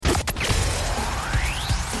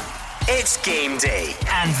It's game day,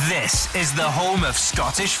 and this is the home of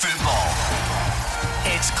Scottish football.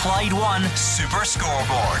 It's Clyde 1 Super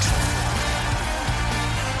Scoreboard.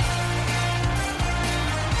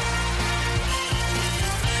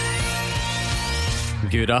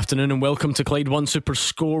 Good afternoon and welcome to Clyde 1 Super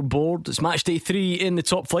Scoreboard. It's match day 3 in the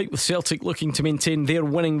top flight, with Celtic looking to maintain their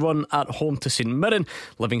winning run at home to St Mirren.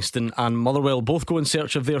 Livingston and Motherwell both go in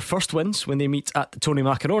search of their first wins when they meet at the Tony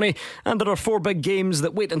Macaroni, and there are 4 big games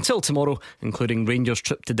that wait until tomorrow, including Rangers'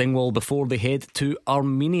 trip to Dingwall before they head to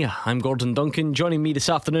Armenia. I'm Gordon Duncan. Joining me this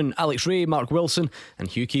afternoon, Alex Ray, Mark Wilson and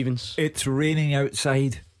Hugh Keevins. It's raining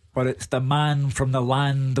outside, but it's the man from the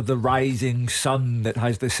land of the rising sun that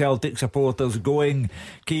has the Celtic supporters going.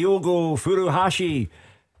 Kyogo Furuhashi,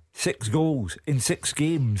 6 goals in 6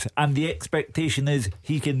 games, and the expectation is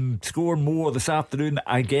he can score more this afternoon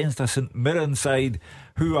against a St Mirren side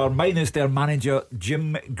who are minus their manager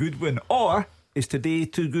Jim Goodwin. Or is today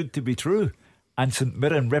too good to be true and St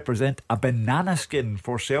Mirren represent a banana skin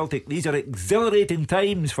for Celtic? These are exhilarating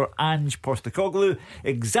times for Ange Postecoglou,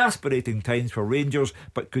 exasperating times for Rangers,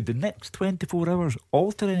 but could the next 24 hours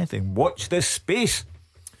alter anything? Watch this space.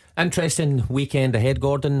 Interesting weekend ahead,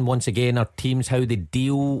 Gordon. Once again, our teams, how they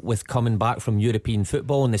deal with coming back from European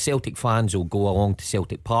football, and the Celtic fans will go along to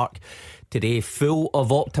Celtic Park today full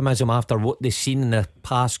of optimism after what they've seen in the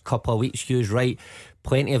past couple of weeks. Hugh's right,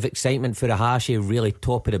 plenty of excitement for Furuhashi, really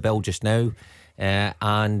top of the bill just now.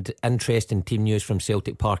 And interesting team news from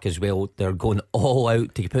Celtic Park as well. They're going all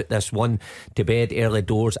out to put this one to bed early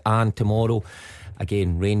doors, and tomorrow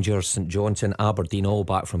again Rangers, St Johnstone, Aberdeen all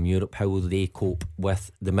back from Europe. How will they cope with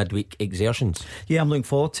the midweek exertions? Yeah, I'm looking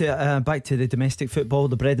forward to it. Back to the domestic football,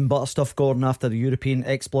 the bread and butter stuff, Gordon. After the European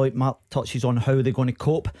exploit, Mark touches on how they're going to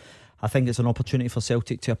cope. I think it's an opportunity for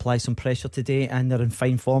Celtic to apply some pressure today, and they're in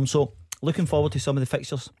fine form, so looking forward to some of the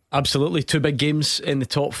fixtures. Absolutely, 2 big games in the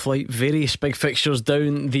top flight, various big fixtures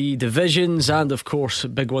down the divisions, and of course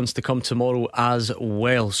big ones to come tomorrow as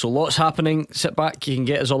well. So lots happening. Sit back, you can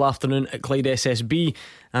get us all afternoon at Clyde SSB,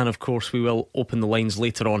 and of course we will open the lines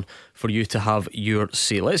later on for you to have your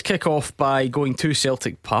say. Let's kick off by going to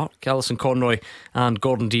Celtic Park. Alison Conroy and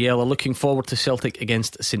Gordon DL are looking forward to Celtic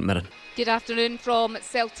against St Mirren. Good afternoon from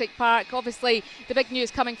Celtic Park. Obviously the big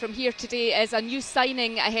news coming from here today is a new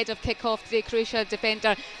signing ahead of kick-off today. Croatia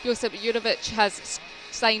defender Josip Jurjevic has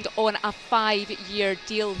signed on a 5-year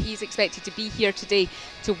deal. He's expected to be here today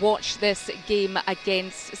to watch this game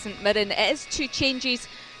against St Mirren. It is 2 changes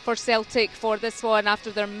for Celtic for this one after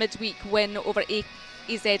their midweek win over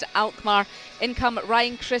AZ Alkmaar. In come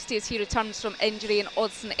Ryan Christie as he returns from injury, and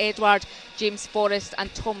Odsonne Edouard, James Forrest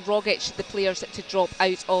and Tom Rogic the players to drop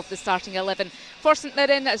out of the starting 11. For St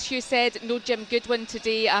Mirren, as Hugh said, no Jim Goodwin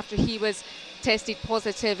today after he was tested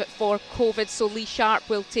positive for COVID, so Lee Sharp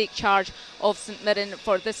will take charge of St Mirren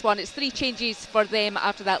for this one. It's 3 changes for them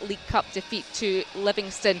after that League Cup defeat to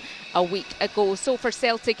Livingston a week ago. So for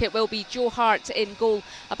Celtic it will be Joe Hart in goal,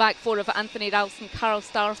 a back 4 of Anthony Ralston, Carl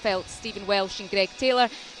Starfelt, Stephen Welsh and Greg Taylor,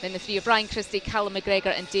 then the 3 of Ryan Christie, Callum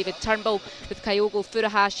McGregor and David Turnbull, with Kyogo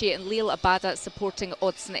Furuhashi and Leal Abada supporting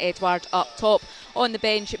Odsonne Edouard up top. On the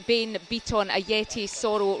bench, Bain, Beaton, Ayeti,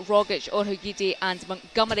 Soro, Rogic, Orhugide and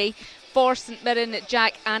Montgomery. For St Mirren,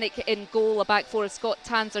 Jack Anick in goal, a back 4 of Scott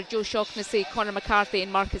Tanser, Joe Shaughnessy, Conor McCarthy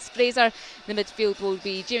and Marcus Fraser. The midfield will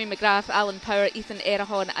be Jamie McGrath, Alan Power, Ethan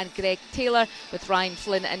Erahon and Greg Taylor, with Ryan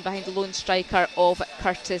Flynn in behind the lone striker of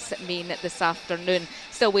Curtis Main this afternoon.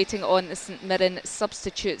 Still waiting on the St Mirren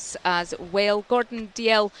substitutes as well. Gordon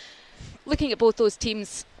DL, looking at both those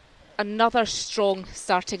teams, another strong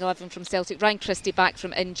starting 11 from Celtic. Ryan Christie back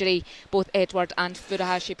from injury, both Edward and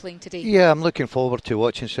Furuhashi playing today. Yeah, I'm looking forward to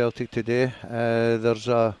watching Celtic today. There's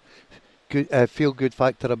a good feel-good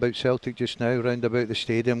factor about Celtic just now, round about the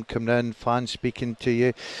stadium, coming in, fans speaking to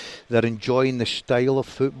you. They're enjoying the style of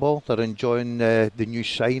football, they're enjoying the new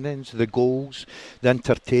signings, the goals, the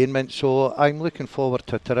entertainment. So I'm looking forward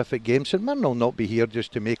to a terrific game. St Mirren will not be here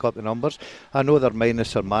just to make up the numbers. I know they're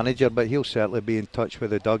minus their manager, but he'll certainly be in touch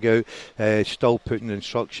with the dugout, still putting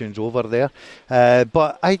instructions over there.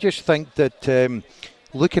 But I just think that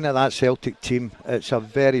looking at that Celtic team, it's a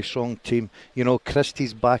very strong team. You know,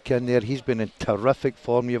 Christie's back in there. He's been in terrific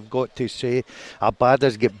form, you've got to say.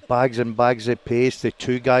 Abada's got bags and bags of pace. The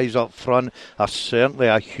 2 guys up front are certainly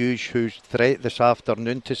a huge threat this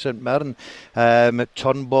afternoon to St Mirren.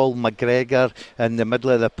 Turnbull, McGregor in the middle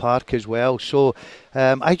of the park as well. So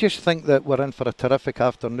I just think that we're in for a terrific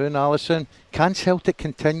afternoon, Alison. Can Celtic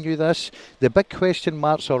continue this? The big question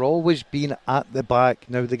marks are always been at the back.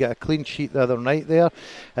 Now, they get a clean sheet the other night there.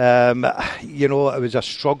 You know, it was a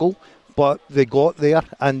struggle but they got there,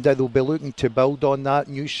 and they'll be looking to build on that.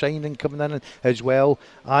 New signing coming in as well.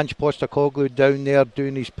 Ange Postecoglou down there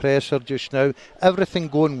doing his presser just now. Everything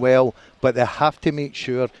going well, but they have to make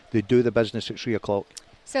sure they do the business at 3 o'clock.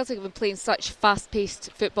 Celtic have been playing such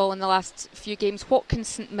fast-paced football in the last few games. What can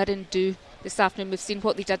St Mirren do this afternoon? We've seen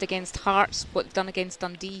what they did against Hearts, what they've done against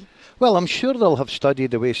Dundee. Well, I'm sure they'll have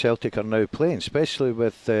studied the way Celtic are now playing, especially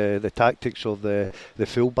with the tactics of the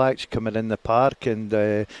fullbacks coming in the park and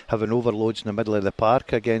having overloads in the middle of the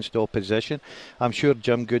park against the opposition. I'm sure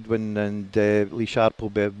Jim Goodwin and Lee Sharp will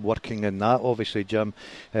be working on that. Obviously, Jim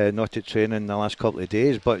not at training in the last couple of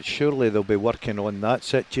days, but surely they'll be working on that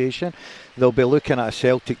situation. They'll be looking at a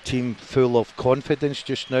Celtic team full of confidence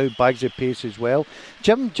just now, bags of pace as well.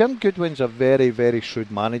 Jim Goodwin's a very, very shrewd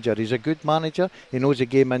manager. He's a good manager. He knows the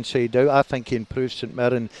game inside out. I think he improves St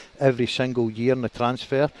Mirren every single year in the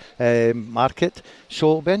transfer market.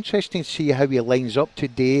 So it'll be interesting to see how he lines up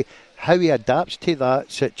today, how he adapts to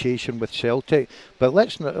that situation with Celtic. But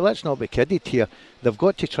let's not be kidded here. They've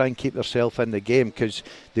got to try and keep themselves in the game, because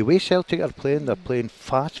the way Celtic are playing, they're playing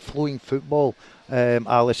fast-flowing football,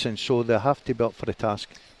 Alison, so they have to be up for the task.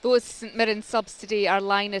 Those St Mirren subs today are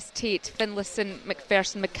Linus, Tate, Finlayson,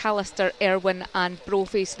 McPherson, McAllister, Irwin and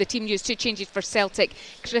Brophy. So the team used 2 changes for Celtic,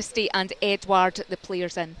 Christie and Edward, the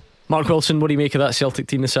players in. Mark Wilson, what do you make of that Celtic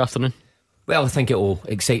team this afternoon? Well, I think it will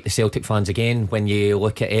excite the Celtic fans again when you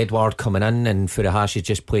look at Edward coming in and Furuhashi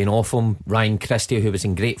just playing off him. Ryan Christie, who was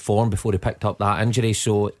in great form before he picked up that injury,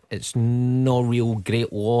 so it's no real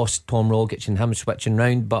great loss, Tom Rogic and him switching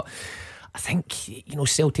round. But I think,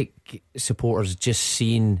 Celtic supporters just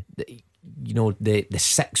seeing, the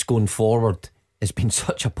 6 going forward has been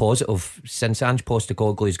such a positive since Ange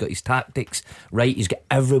Postecoglou's got his tactics right. He's got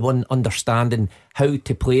everyone understanding how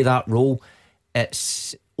to play that role.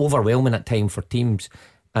 It's overwhelming at times for teams,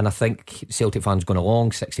 and I think Celtic fans going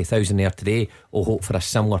along, 60,000 there today, will hope for a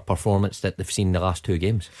similar performance that they've seen the last 2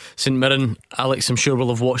 games. St Mirren, Alex, I'm sure will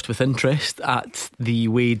have watched with interest at the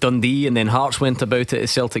way Dundee and then Hearts went about it at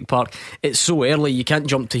Celtic Park. It's so early, you can't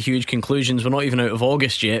jump to huge conclusions. We're not even out of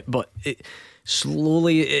August yet, but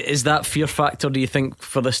slowly, is that fear factor, do you think,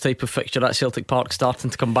 for this type of fixture at Celtic Park starting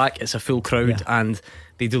to come back? It's a full crowd, and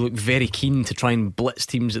they do look very keen to try and blitz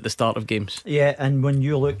teams at the start of games. Yeah, and when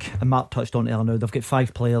you look, and Mark touched on it earlier now, they've got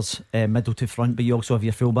 5 players middle to front, but you also have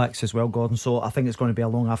your fullbacks as well, Gordon. So I think it's going to be a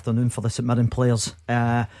long afternoon for the St Mirren players.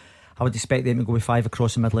 I would expect them to go with 5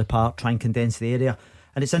 across the middle of the park, try and condense the area.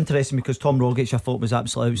 And it's interesting because Tom Rogic, I thought, was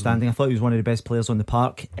absolutely outstanding. I thought he was one of the best players on the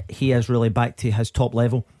park. He is really back to his top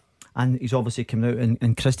level, and he's obviously coming out,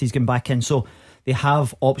 and Christie's getting back in, so they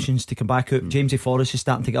have options to come back out. Jamesy Forrest is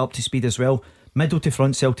starting to get up to speed as well. Middle to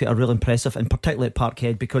front, Celtic are really impressive, and particularly at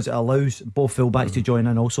Parkhead, because it allows both fullbacks to join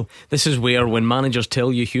in also. This is where, when managers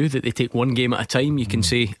tell you, Hugh, that they take one game at a time, you can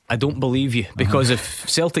say, I don't believe you, because if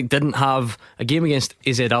Celtic didn't have a game against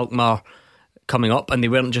AZ Alkmaar coming up, and they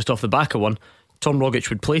weren't just off the back of one, Tom Rogic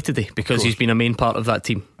would play today, because he's been a main part of that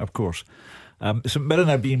team. Of course. St Mirren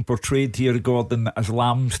are being portrayed here, Gordon, as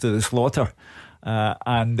lambs to the slaughter,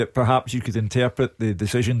 and perhaps you could interpret the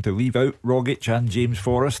decision to leave out Rogic and James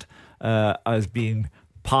Forrest as being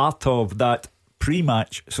part of that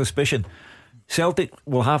pre-match suspicion. Celtic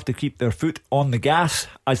will have to keep their foot on the gas,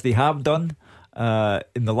 as they have done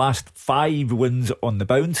in the last 5 wins on the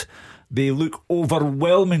bounce. They look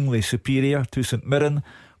overwhelmingly superior to St Mirren.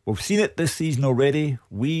 We've seen it this season already.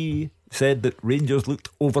 We said that Rangers looked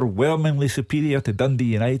overwhelmingly superior to Dundee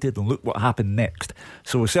United, and look what happened next.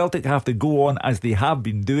 So Celtic have to go on as they have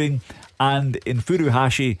been doing, and in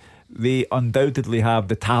Furuhashi they undoubtedly have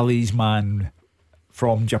the talisman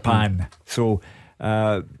from Japan. So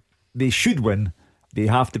they should win. They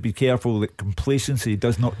have to be careful that complacency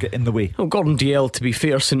does not get in the way. Well, Gordon DL, to be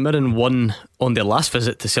fair, St Mirren won on their last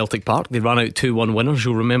visit to Celtic Park. They ran out 2-1 winners.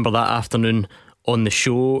 You'll remember that afternoon on the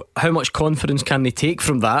show. How much confidence can they take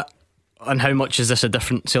from that, and how much is this a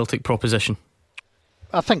different Celtic proposition?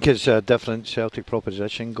 I think it's a different Celtic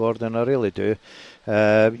proposition, Gordon. I really do.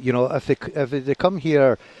 If they come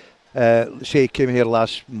here, say came here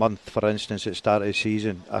last month, for instance, at the start of the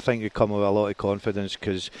season, I think you come with a lot of confidence,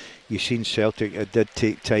 because you've seen Celtic. It did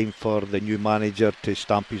take time for the new manager to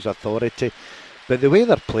stamp his authority, but the way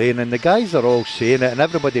they're playing, and the guys are all saying it, and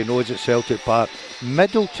everybody knows at Celtic Park,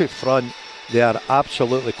 middle to front, they are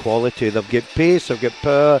absolutely quality. They've got pace, they've got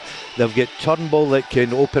power, they've got Turnbull that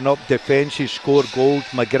can open up defences, score goals.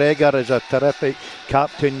 McGregor is a terrific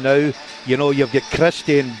captain now. You know, you've got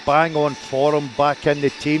Christie and bang on form back in the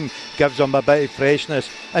team, gives them a bit of freshness.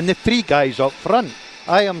 And the 3 guys up front,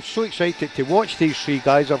 I am so excited to watch these three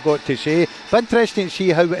guys, I've got to say. But interesting to see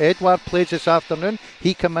how Edouard plays this afternoon.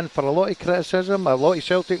 He came in for a lot of criticism. A lot of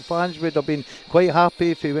Celtic fans would have been quite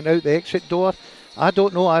happy if he went out the exit door. I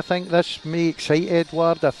don't know, I think this may excite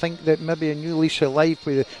Edouard. I think that maybe a new lease of life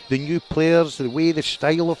with the new players, the way, the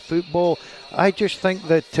style of football. I just think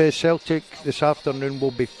that Celtic this afternoon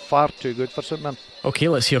will be far too good for St Mirren. OK,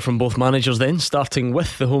 let's hear from both managers then, starting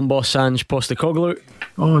with the home boss Ange Postecoglou.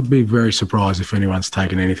 I'd be very surprised if anyone's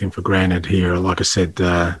taken anything for granted here. Like I said,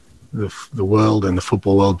 the world and the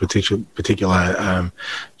football world particular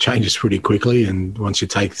changes pretty quickly, and once you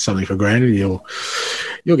take something for granted, you'll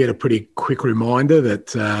get a pretty quick reminder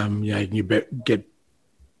that you get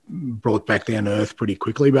brought back down to earth pretty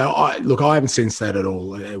quickly. But I haven't sensed that at all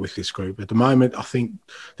with this group at the moment. I think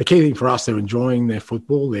the key thing for us, they're enjoying their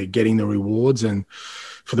football, they're getting the rewards, and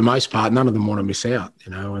for the most part, none of them want to miss out.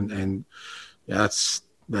 And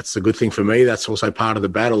that's the good thing for me. That's also part of the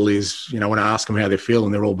battle is, when I ask them how they feel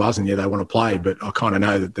and they're all buzzing, they want to play. But I kind of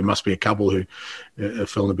know that there must be a couple who are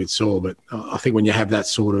feeling a bit sore. But I think when you have that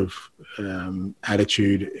sort of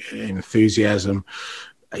attitude and enthusiasm,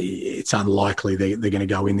 it's unlikely they're going to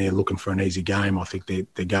go in there looking for an easy game. I think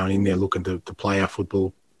they're going in there looking to play our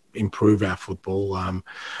football, improve our football, and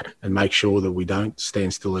make sure that we don't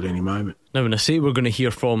stand still at any moment. Now, when I say we're going to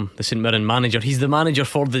hear from the St Mirren manager, he's the manager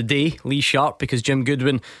for the day, Lee Sharp, because Jim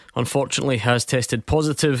Goodwin unfortunately has tested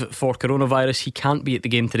positive for coronavirus. He can't be at the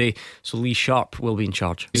game today, so Lee Sharp will be in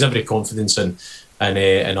charge. He's every confidence in us and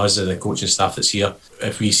the coaching staff that's here.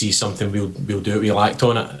 If we see something, we'll do it. We'll act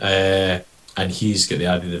on it. And he's got the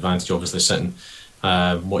added advantage, obviously, sitting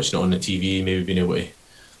watching it on the TV, maybe being able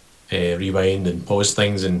to rewind and pause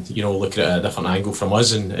things and look at it at a different angle from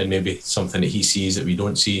us, and maybe something that he sees that we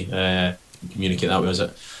don't see, communicate that with us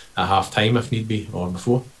at half time if need be, or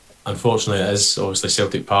before. Unfortunately, it is obviously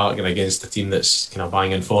Celtic Park and against a team that's kind of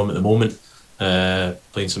banging form at the moment,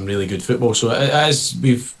 playing some really good football. So as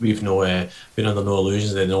we've been under no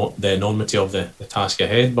illusions of the enormity of the task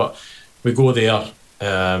ahead, but we go there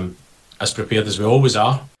as prepared as we always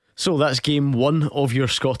are. So that's game one of your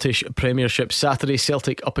Scottish Premiership Saturday.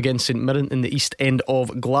 Celtic up against St Mirren in the East End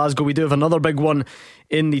of Glasgow. We do have another big one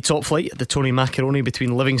in the top flight, the Tony Macaroni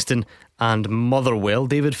between Livingston and Motherwell.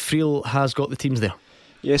 David Friel has got the teams there.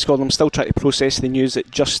 Yes, Gordon, I'm still trying to process the news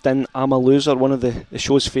that Justin I'm a Loser, one of the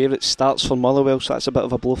show's favourites, starts for Motherwell, so that's a bit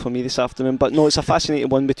of a blow for me this afternoon. But no, it's a fascinating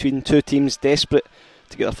one between two teams desperate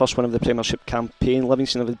to get their first win of the Premiership campaign.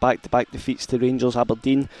 Livingston have had back-to-back defeats to Rangers,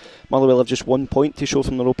 Aberdeen. Motherwell have just 1 point to show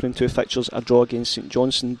from their opening two fixtures, a draw against St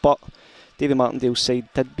Johnstone. But David Martindale's side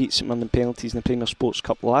did beat St Mirren in penalties in the Premier Sports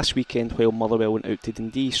Cup last weekend, while Motherwell went out to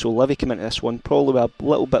Dundee. So Livy came into this one probably with a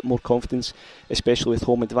little bit more confidence, especially with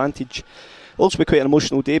home advantage. It'll also be quite an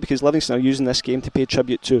emotional day because Livingston are using this game to pay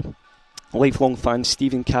tribute to lifelong fan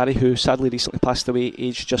Stephen Carey, who sadly recently passed away,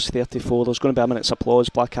 aged just 34. There's going to be a minute's applause,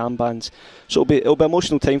 black armbands, so it'll be an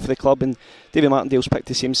emotional time for the club. And David Martindale's picked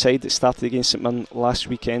the same side that started against St Mirren last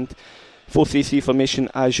weekend. 4-3-3 formation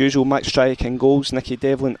as usual. Max Stryk in goals, Nicky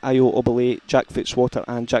Devlin, Ayo Obele, Jack Fitzwater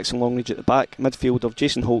and Jackson Longridge at the back. Midfield of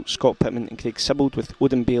Jason Holt, Scott Pittman and Craig Sibbald, with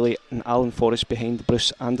Odin Bailey and Alan Forrest behind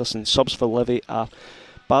Bruce Anderson. Subs for Livy are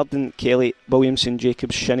Barden, Kelly, Williamson,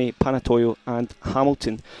 Jacobs, Shinnie, Panatoyo and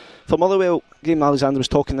Hamilton. For Motherwell, Graham Alexander was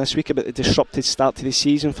talking this week about the disrupted start to the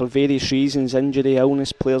season for various reasons: injury,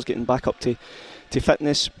 illness, players getting back up to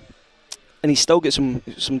fitness. And he's still got some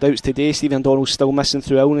doubts today. Stephen Donald's still missing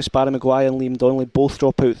through illness. Barry Maguire and Liam Donnelly both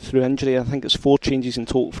drop out through injury. I think it's 4 changes in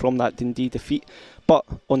total from that Dundee defeat. But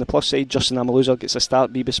on the plus side, Justin Amaluza gets a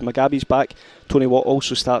start. Bibis Mugabe's back. Tony Watt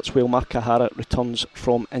also starts while Mark Kahara returns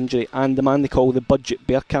from injury. And the man they call the budget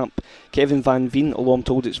Bergkamp, Kevin Van Veen, although I'm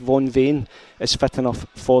told it's Von Veen, is fit enough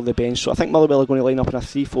for the bench. So I think Motherwell are going to line up in a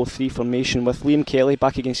 3-4-3 formation with Liam Kelly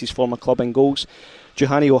back against his former club in goals,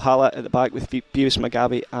 Johanny O'Hala at the back with Beavis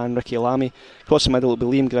Mugabe and Ricky Lamy. Across the middle it will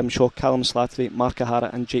be Liam Grimshaw, Callum Slattery, Mark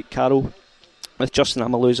Kahara and Jake Carroll, with Justin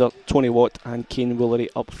Amaluza, Tony Watt and Kane Woolery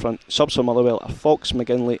up front. Subs for Motherwell are Fox,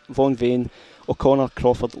 McGinley, Von Veen, O'Connor,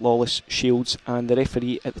 Crawford, Lawless, Shields, and the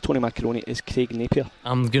referee at the Tony Macaroni is Craig Napier.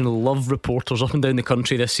 I'm going to love reporters up and down the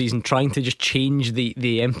country this season trying to just change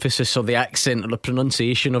the emphasis or the accent or the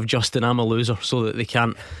pronunciation of Justin Amaluza so that they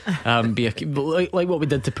can't be like what we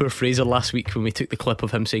did to poor Fraser last week when we took the clip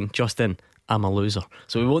of him saying Justin Amaluza.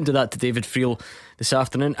 So we won't do that to David Friel this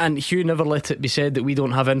afternoon. And Hugh, never let it be said that we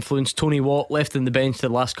don't have influence. Tony Watt, left in the bench the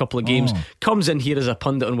last couple of games, comes in here as a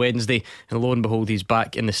pundit on Wednesday, and lo and behold he's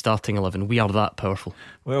back in the starting 11. We are that powerful.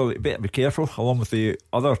 Well, you better be careful, along with the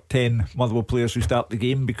other 10 Motherwell players who start the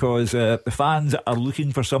game, because the fans are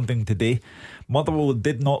looking for something today. Motherwell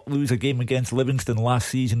did not lose a game against Livingston last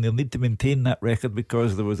season. They'll need to maintain that record,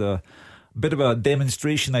 because there was a bit of a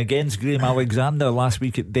demonstration against Graham Alexander last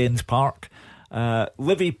week at Dens Park.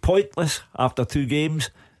 Livy pointless after 2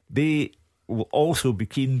 games. They will also be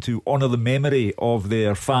keen to honour the memory of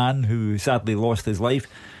their fan who sadly lost his life.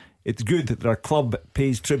 It's good that their club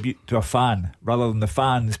pays tribute to a fan rather than the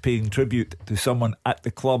fans paying tribute to someone at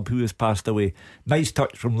the club who has passed away. Nice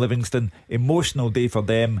touch from Livingston. Emotional day for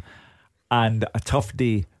them, and a tough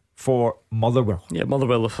day for Motherwell. Yeah,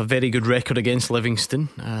 Motherwell have a very good record against Livingston.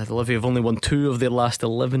 The Livy have only won 2 of their last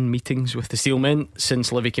 11 meetings with the Steelmen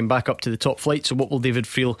since Livy came back up to the top flight. So what will David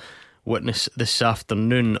Friel witness this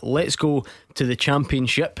afternoon? Let's go to the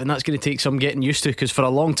Championship, and that's going to take some getting used to, because for a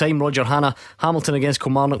long time Roger Hannah, Hamilton against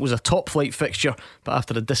Kilmarnock was a top flight fixture, but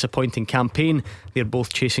after a disappointing campaign, they're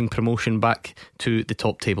both chasing promotion back to the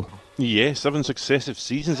top table. Yeah, 7 successive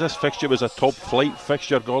seasons this fixture was a top flight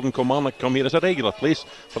fixture. Gordon Kilmarnock come here as a regular place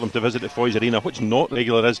for them to visit the Foyes Arena. Which not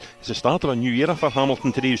regular is, it's the start of a new era for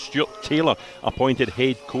Hamilton today. Stuart Taylor appointed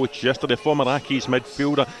head coach yesterday. Former Accies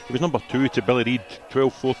midfielder, he was number 2 to Billy Reid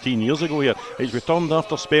 12-14 years ago here. He's returned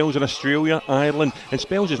after spells in Australia, Ireland, and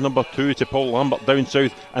spells as number 2 to Paul Lambert down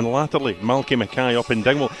south, and latterly Malky Mackay up in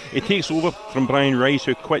Dingwall. He takes over from Brian Rice,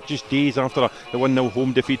 who quit just days after the 1-0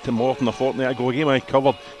 home defeat to Morton a fortnight ago. A game I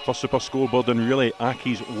covered for Superscoreboard, and really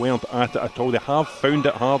Accies weren't at it at all. They have found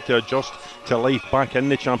it hard to adjust to life back in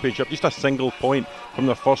the Championship. Just a single point from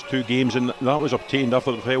their first 2 games, and that was obtained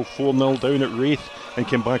after they fell 4-0 down at Wraith and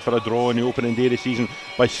came back for a draw in the opening day of the season.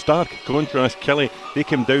 By stark contrast, Kelly, they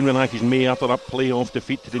came down with Accies May after that playoff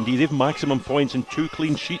defeat to Dundee. They've maximum points and 2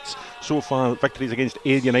 clean sheets so far, victories against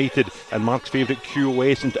Ayr United and Mark's favourite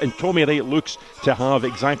QOS, and Tommy Wright looks to have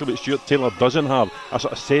exactly what Stuart Taylor doesn't have, a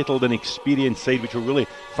sort of settled and experienced side which will really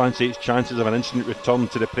fancy its chances of an instant return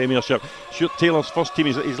to the Premiership. Stuart Taylor's first team,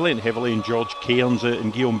 he's laying heavily in George Cairns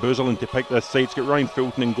and Guillaume Buzerland to pick this side. It's got Ryan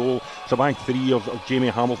Fulton in goal. It's a back 3 of Jamie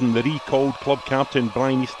Hamilton, the recalled club captain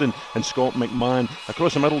Brian Easton and Scott McMahon.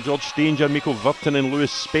 Across the middle, George Stanger, Miko Virton and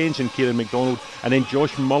Lewis Spence and Kieran McDonald, and then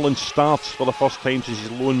Josh Mullen starts for the first time since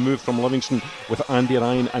his loan move from Livingston with Andy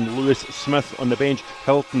Ryan and Lewis Smith on the bench.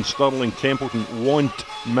 Hilton, Stirling, Templeton, Want,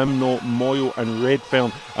 Mimno, Moyo and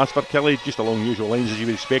Redfern. As for Kelly, just along usual lines as you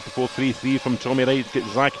would expect, the 4-3-3 from Tommy Wright. It's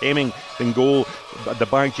got Zach Hemming in goal. At the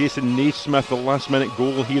back, Jason Naismith, the last minute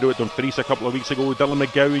goal hero at Dumfries a couple of weeks ago. Dylan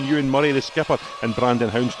McGowan, Ewan Murray the skipper, and Brandon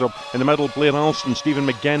Houndstrup. In the middle, Blair Alston, Stephen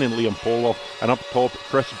McGinn and Liam Polworth. And up top,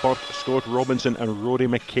 Chris Burke, Scott Robinson and Rory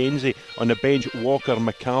McKenzie. On the bench, Walker,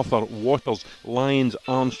 MacArthur, Waters, Lyons,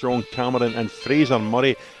 Armstrong, Cameron and Fraser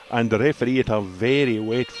Murray. And the referee at a very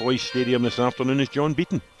wet Foyce Stadium this afternoon is John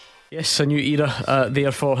Beaton. Yes, a new era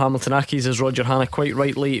there for Hamilton Accies, as Roger Hannah quite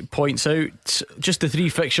rightly points out. Just the 3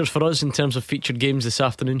 fixtures for us in terms of featured games this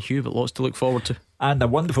afternoon, Hugh, but lots to look forward to. And a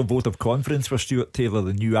wonderful vote of confidence for Stuart Taylor,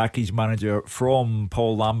 the new Accies manager, from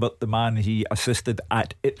Paul Lambert, the man he assisted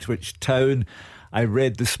at Ipswich Town. I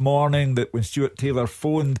read this morning that when Stuart Taylor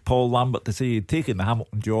phoned Paul Lambert to say he'd taken the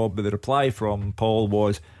Hamilton job, the reply from Paul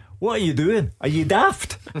was, "What are you doing? Are you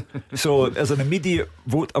daft?" So there's an immediate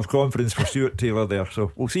vote of confidence for Stuart Taylor there.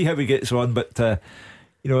 So we'll see how he gets on. But,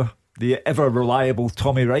 the ever reliable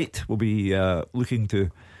Tommy Wright will be looking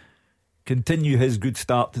to continue his good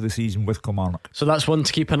start to the season with Kilmarnock. So that's one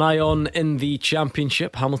to keep an eye on in the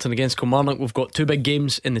Championship. Hamilton against Kilmarnock. We've got 2 big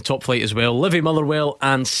games in the top flight as well. Livy Motherwell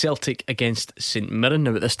and Celtic against St Mirren.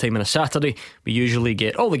 Now at this time on a Saturday, we usually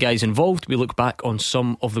get all the guys involved. We look back on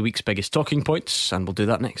some of the week's biggest talking points, and we'll do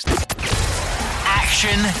that next.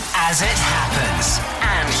 Action as it happens,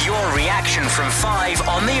 and your reaction from 5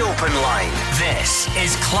 on the open line. This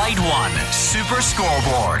is Clyde One Super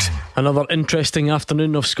Scoreboard. Another interesting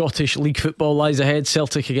afternoon of Scottish League football lies ahead.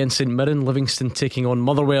 Celtic against St Mirren, Livingston taking on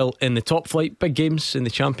Motherwell in the top flight. Big games in the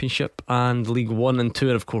Championship and League 1 and 2,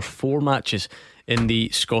 and of course 4 matches in the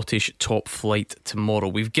Scottish top flight tomorrow.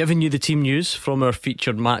 We've given you the team news from our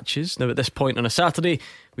featured matches. Now at this point on a Saturday,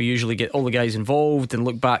 we usually get all the guys involved and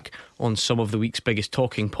look back on some of the week's biggest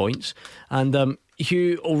talking points. And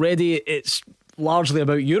Hugh, already it's largely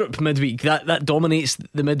about Europe midweek. That dominates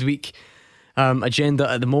the midweek agenda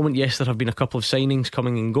at the moment. Yes, there have been a couple of signings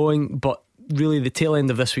coming and going, but really the tail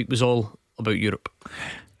end of this week was all about Europe.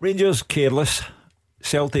 Rangers careless,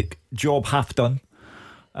 Celtic job half done.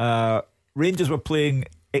 Rangers were playing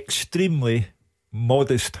extremely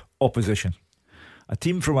modest opposition. A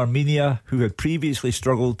team from Armenia who had previously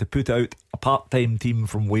struggled to put out a part-time team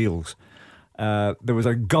from Wales. There was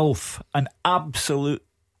a gulf, an absolute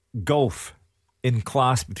gulf in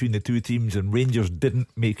class between the two teams, and Rangers didn't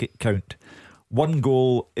make it count. 1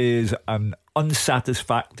 goal is an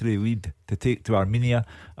unsatisfactory lead to take to Armenia.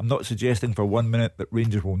 I'm not suggesting for 1 minute that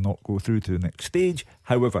Rangers will not go through to the next stage.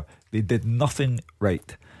 However, they did nothing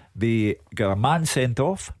right. They got a man sent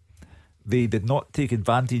off. They did not take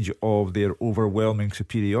advantage of their overwhelming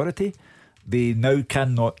superiority. They now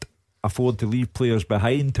cannot afford to leave players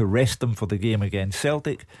behind to rest them for the game against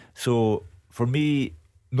Celtic. So for me,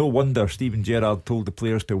 no wonder Steven Gerrard told the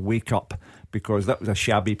players to wake up, because that was a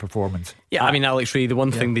shabby performance. Yeah, I mean, Alex Ray, the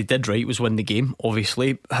one thing they did right was win the game,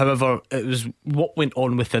 obviously. However, it was what went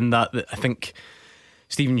on within that I think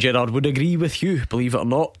Steven Gerrard would agree with Hugh, believe it or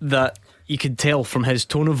not, that you could tell from his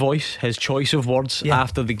tone of voice, his choice of words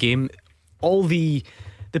after the game, all the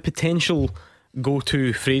potential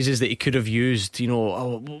go-to phrases that he could have used, you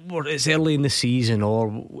know, it's early in the season, or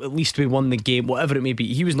at least we won the game, whatever it may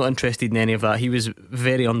be. He was not interested in any of that. He was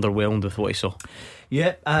very underwhelmed with what he saw.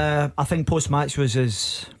 Yeah, I think post-match was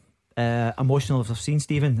as emotional as I've seen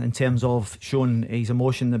Stephen, in terms of showing his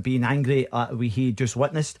emotion and being angry at what he just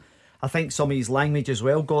witnessed. I think some of his language as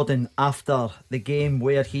well, Gordon, after the game,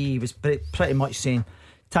 where he was pretty much saying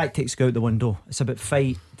tactics go out the window. It's about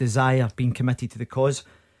fight, desire, being committed to the cause.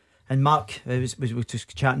 And Mark, we were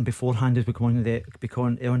just chatting beforehand as we come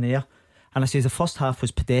on air, and I says the first half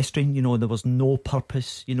was pedestrian. You know, there was no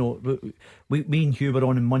purpose. You know, me and Hugh were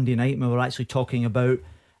on Monday night, and we were actually talking about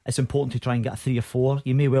it's important to try and get a 3 or 4.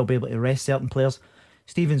 You may well be able to rest certain players.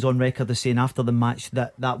 Stephen's on record as saying after the match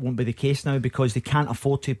that won't be the case now, because they can't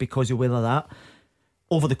afford to, because of whether that.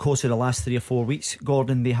 Over the course of the last 3 or 4 weeks,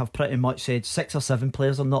 Gordon, they have pretty much said 6 or 7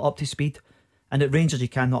 players are not up to speed, and at Rangers you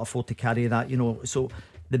cannot afford to carry that. You know, so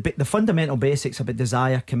the fundamental basics about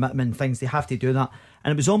desire, commitment, things, they have to do that.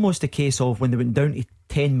 And it was almost a case of when they went down to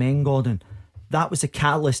 10 men, Gordon, that was the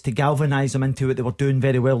catalyst to galvanise them into what they were doing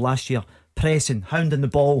very well last year: pressing, hounding the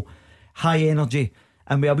ball, high energy,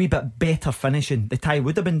 and with a wee bit better finishing. The tie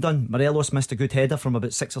would have been done. Morelos missed a good header from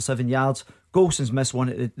about 6 or 7 yards. Golson's missed one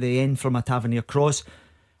at the end from a Tavernier cross.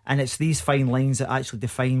 And it's these fine lines that actually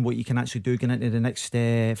define what you can actually do going into the next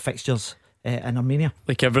fixtures in Armenia.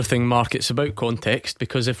 Like everything, Mark, it's about context,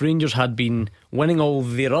 because if Rangers had been winning all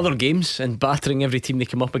their other games and battering every team they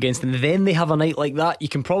come up against, and then they have a night like that, you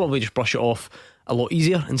can probably just brush it off a lot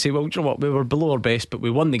easier and say, well, you know what, we were below our best, but we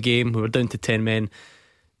won the game, we were down to 10 men,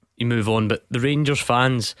 you move on. But the Rangers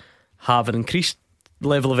fans have an increased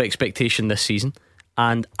level of expectation this season,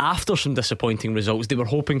 and after some disappointing results, they were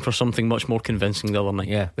hoping for something much more convincing the other night.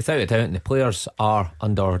 Yeah, without a doubt, and the players are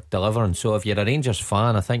under delivering. So if you're a Rangers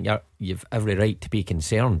fan, I think you've every right to be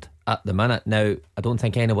concerned at the minute. Now, I don't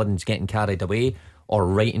think anyone's getting carried away or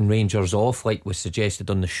writing Rangers off like was suggested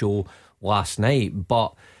on the show last night,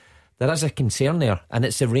 but there is a concern there, and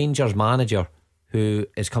it's the Rangers manager who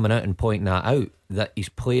is coming out and pointing that out, that his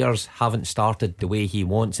players haven't started the way he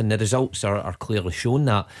wants, and the results are clearly showing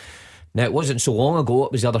that. Now, it wasn't so long ago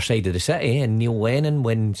it was the other side of the city, and Neil Lennon,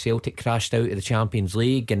 when Celtic crashed out of the Champions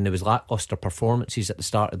League and there was lacklustre performances at the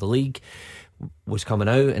start of the league, was coming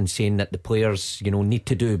out and saying that the players, you know, need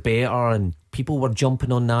to do better, and people were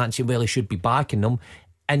jumping on that and saying, well, he should be backing them.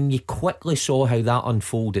 And you quickly saw how that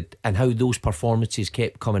unfolded and how those performances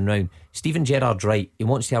kept coming round. Steven Gerrard's right. He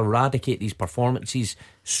wants to eradicate these performances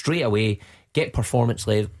straight away, get performance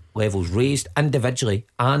levels raised individually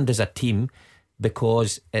and as a team,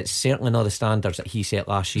 because it's certainly not the standards that he set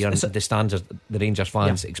last year and the standards the Rangers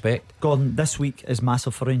fans expect. Gordon, this week is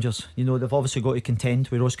massive for Rangers. You know, they've obviously got to contend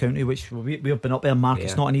with Ross County, which we've been up there, Mark.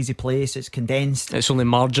 It's not an easy place, it's condensed, it's only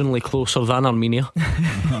marginally closer than Armenia.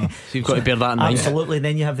 So you've got to bear that in mind. Absolutely.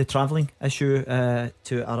 Then you have the travelling issue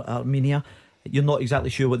to Armenia. You're not exactly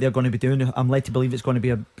sure what they're going to be doing. I'm led to believe it's going to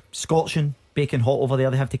be a scorching, baking hot over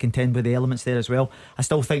there. They have to contend with the elements there as well. I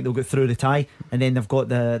still think they'll get through the tie, and then they've got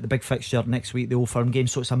the big fixture next week, the Old Firm game.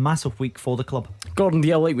 So it's a massive week for the club. Gordon,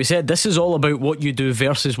 yeah, like we said, this is all about what you do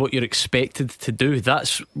versus what you're expected to do.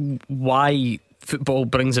 That's why football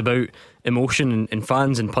brings about emotion in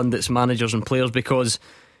fans and pundits, managers and players, because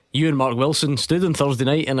you and Mark Wilson stood on Thursday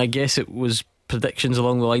night, and I guess it was predictions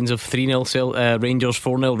along the lines of 3-0 Rangers,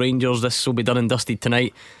 4-0 Rangers, this will be done and dusted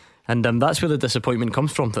tonight. And that's where the disappointment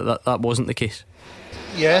comes from, that wasn't the case.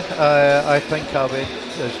 Yeah, I think I went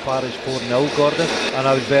as far as 4-0, Gordon, and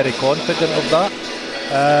I was very confident of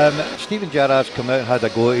that. Steven Gerrard's come out and had a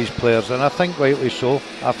go at his players, and I think rightly so.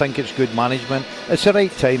 I think it's good management. It's the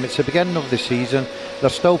right time, it's the beginning of the season,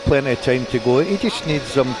 there's still plenty of time to go. He just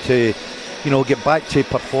needs them to, you know, get back to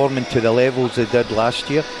performing to the levels they did last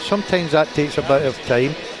year. Sometimes that takes a bit of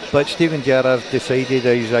time, but Steven Gerrard decided,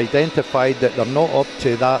 he's identified that they're not up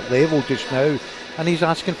to that level just now. and he's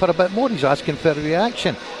asking for a bit more. He's asking for a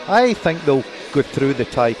reaction. I think they'll go through the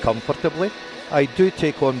tie comfortably. I do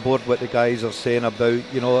take on board what the guys are saying about,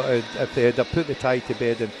 if they had put the tie to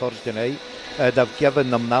bed on Thursday night, they've given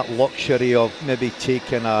them that luxury of maybe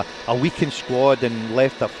taking a weakened squad and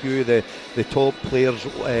left a few of the top players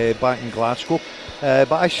back in Glasgow.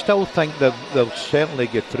 But I still think they'll certainly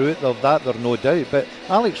get through it. There's no doubt. But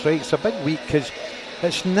Alex right, it's a big week because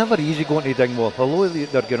it's never easy going to Dingwall. Although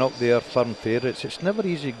they're going up there firm favourites, it's never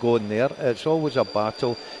easy going there. It's always a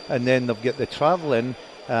battle. And then they've got the travel in,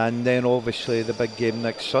 and then obviously the big game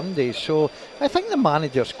next Sunday. So I think the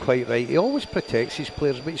manager's quite right. He always protects his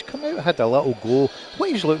players, but he's come out and had a little go.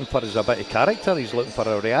 What he's looking for is a bit of character. He's looking for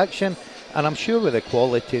a reaction, and I'm sure with the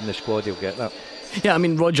quality in the squad he'll get that. Yeah, I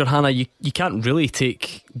mean, Roger Hannah, you can't really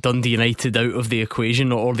take Dundee United out of the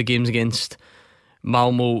equation or the games against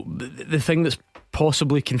Malmo. The thing that's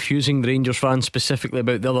possibly confusing the Rangers fans specifically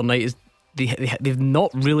about the other night is they've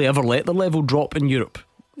not really ever let their level drop in Europe.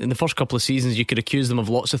 In the first couple of seasons you could accuse them of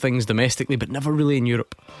lots of things domestically, but never really in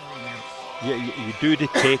Europe. Yeah, you do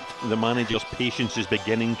detect the manager's patience is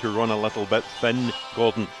beginning to run a little bit thin,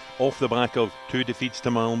 Gordon, off the back of 2 defeats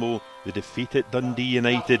to Malmo, the defeat at Dundee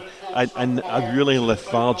United, and a really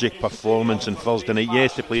lethargic performance on Thursday night.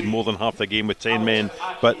 Yes, they played more than half the game with 10 men,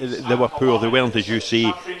 but they were poor. They weren't, as you say,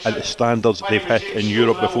 at the standards they've hit in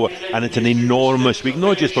Europe before. And it's an enormous week,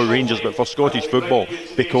 not just for Rangers but for Scottish football,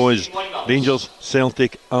 because Rangers,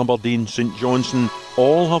 Celtic, Aberdeen, St Johnstone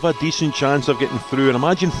all have a decent chance of getting through. And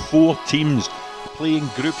imagine 4 teams playing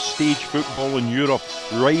group stage football in Europe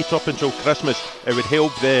right up until Christmas. It would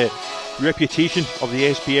help the reputation of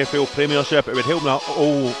the SPFL Premiership. It would help that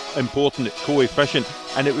all important coefficient,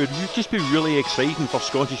 and it would just be really exciting for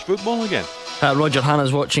Scottish football again. Roger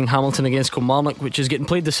Hannah's watching Hamilton against Kilmarnock, which is getting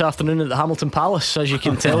played this afternoon at the Hamilton Palace, as you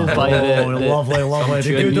can tell by the lovely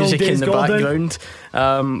music in the Gordon. background.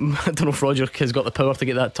 I don't know if Roger has got the power to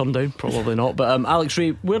get that turned down. Probably not. But Alex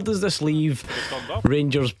Ray, where does this leave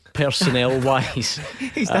Rangers personnel wise?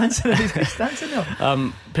 He's dancing. He's dancing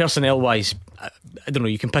there. Personnel wise, I don't know,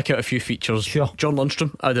 you can pick out a few features. Sure. John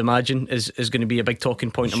Lundstrom, I'd imagine, is going to be a big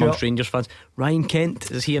talking point amongst Rangers fans. Ryan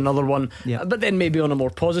Kent, is he another one? Yeah. But then maybe on a more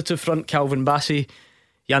positive front, Calvin Bassey,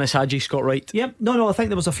 Yanis Hadji, Scott Wright. Yep. No, I think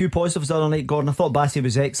there was a few positives the other night, Gordon. I thought Bassey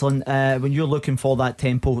was excellent. When you're looking for that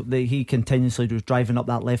tempo, he continuously was driving up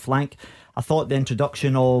that left flank. I thought the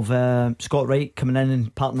introduction of Scott Wright coming in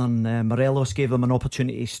and partnering Morelos gave them an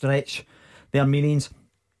opportunity to stretch their meanings.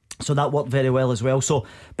 So that worked very well as well. So,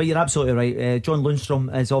 but you're absolutely right. John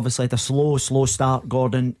Lundstrom is obviously had a slow start,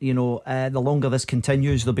 Gordon. The longer this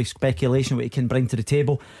continues, there'll be speculation what he can bring to the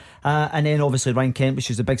table. And then obviously Ryan Kent,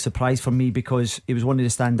 which is a big surprise for me because he was one of the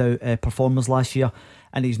standout performers last year,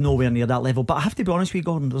 and he's nowhere near that level. But I have to be honest with you,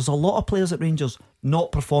 Gordon, there's a lot of players at Rangers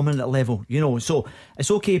not performing at that level. So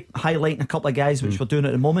it's okay highlighting a couple of guys, which we're doing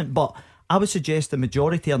at the moment, but I would suggest the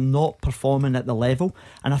majority are not performing at the level,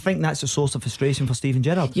 and I think that's a source of frustration for Steven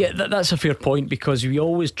Gerrard. Yeah, that's a fair point, because we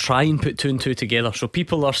always try and put 2 and 2 together. So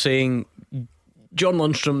people are saying John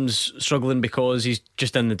Lundstrom's struggling because he's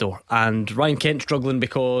just in the door, and Ryan Kent's struggling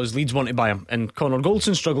because Leeds want to buy him, and Connor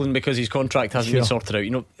Goldson's struggling because his contract hasn't been sorted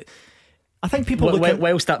out. I think people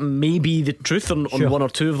whilst that may be the truth on 1 or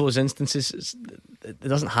 2 of those instances, it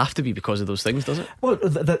doesn't have to be because of those things, does it? Well,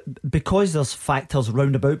 because there's factors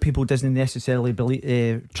round about, people doesn't necessarily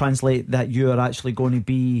translate that you are actually going to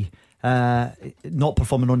be not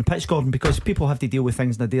performing on the pitch, Gordon, because people have to deal with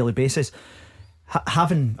things on a daily basis.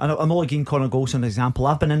 I'm only giving Connor Golson an example.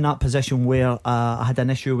 I've been in that position where I had an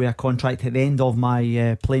issue with a contract at the end of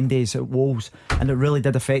my playing days at Wolves, and it really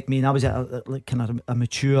did affect me, and I was at a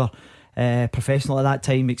mature professional at that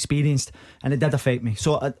time, experienced, and it did affect me.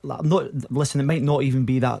 So I'm not, listen, it might not even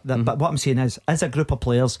be that but what I'm saying is, as a group of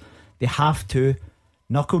players, they have to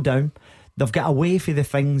knuckle down. They've got away from the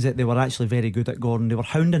things that they were actually very good at, Gordon. They were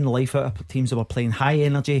hounding the life out of teams that were playing high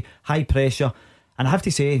energy, high pressure. And I have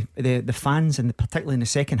to say, the fans, and particularly in the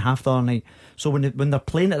second half the other night, so when they're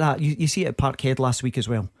playing at that, you see it at Parkhead last week as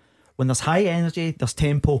well. When there's high energy, there's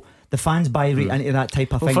tempo, the fans buy right into that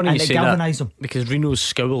type of thing, and it galvanise them. Because Reno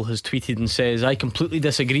Scowl has tweeted and says, I completely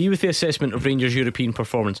disagree with the assessment of Rangers' European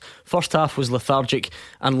performance. First half was lethargic,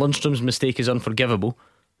 and Lundstrom's mistake is unforgivable.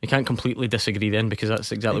 You can't completely disagree then, because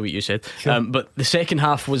that's exactly what you said. Sure. But the second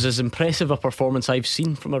half was as impressive a performance I've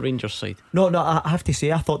seen from a Rangers side. No, I have to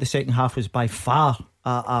say, I thought the second half was by far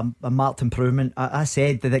a marked improvement. I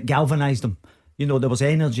said that it galvanised them. There was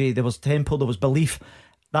energy, there was tempo, there was belief.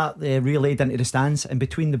 That relayed into the stands, and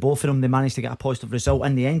between the both of them, they managed to get a positive result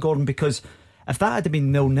in the end, Gordon. Because if that had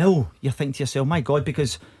been 0-0, you think to yourself, my God,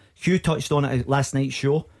 because Hugh touched on it at last night's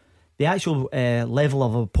show, the actual level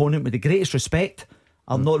of opponent, with the greatest respect,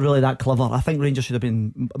 are not really that clever. I think Rangers should have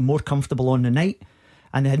been more comfortable on the night,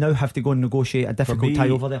 and they now have to go and negotiate a difficult tie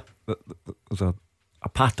over there. There's a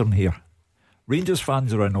pattern here. Rangers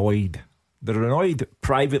fans are annoyed. They're annoyed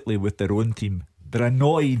privately with their own team. They're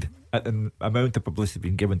annoyed at the amount of publicity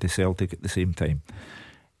being given to Celtic at the same time.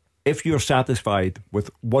 If you're satisfied with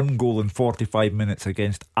 1 goal in 45 minutes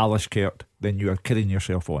against Alashkert, then you are kidding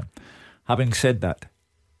yourself on. Having said that,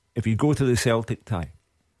 if you go to the Celtic tie,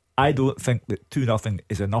 I don't think that 2-0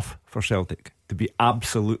 is enough for Celtic to be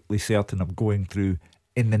absolutely certain of going through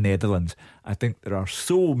in the Netherlands. I think there are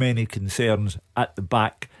so many concerns at the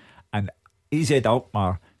back, and AZ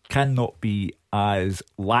Alkmaar cannot be as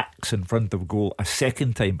lax in front of goal a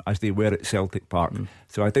second time as they were at Celtic Park.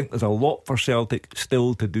 So I think there's a lot for Celtic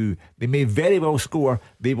still to do. They may very well score.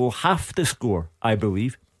 They will have to score, I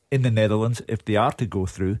believe, in the Netherlands if they are to go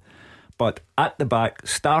through. But at the back,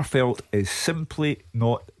 Starfelt is simply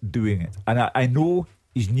not doing it. And I know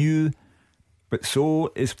he's new, but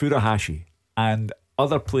so is Furuhashi. And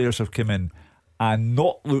other players have come in and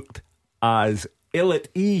not looked as ill at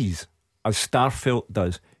ease as Starfelt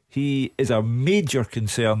does. He is a major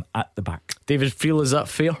concern at the back. David Friel, is that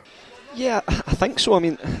fair? Yeah, I think so. I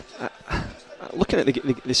mean, looking at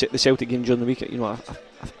the Celtic game during the week, I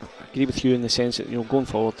agree with you in the sense that, going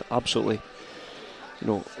forward, absolutely,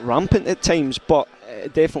 rampant at times, but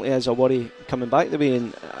it definitely is a worry coming back the way.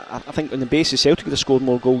 And I think on the basis Celtic would have scored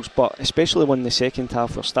more goals, but especially when the second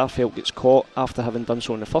half where Starfelt gets caught after having done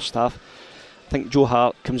so in the first half. I think Joe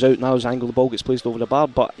Hart comes out now, his angle, the ball gets placed over the bar,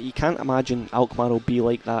 but you can't imagine Alkmaar will be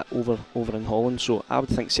like that over in Holland. So I would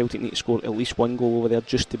think Celtic need to score at least 1 goal over there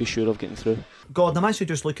just to be sure of getting through. Gordon, I'm actually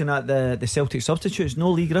just looking at the Celtic substitutes.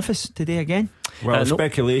 No Lee Griffiths today again. Well,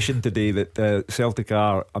 speculation today that Celtic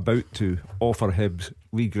are about to offer Hibs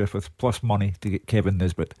Lee Griffiths plus money to get Kevin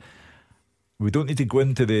Nisbet. We don't need to go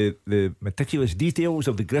into the meticulous details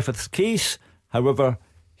of the Griffiths case. However,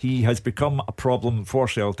 he has become a problem for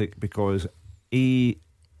Celtic because a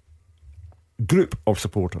group of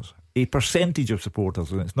supporters, a percentage of supporters,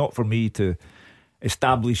 and it's not for me to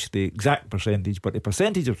establish the exact percentage, but a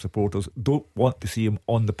percentage of supporters don't want to see him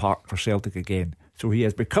on the park for Celtic again. So he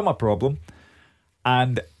has become a problem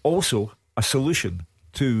and also a solution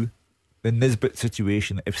to the Nisbet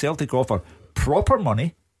situation. If Celtic offer proper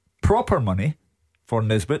money for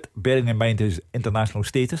Nisbet, bearing in mind his international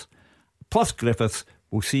status, plus Griffiths,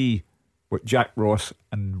 we'll see what Jack Ross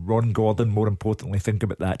and Ron Gordon, more importantly, think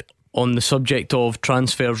about that. On the subject of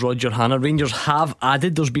transfers, Roger Hannah, Rangers have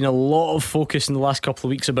added. There's been a lot of focus in the last couple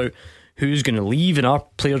of weeks about who's going to leave and are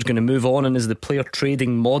players going to move on, and is the player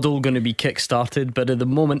trading model going to be kick-started. But at the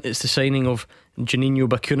moment it's the signing of Juninho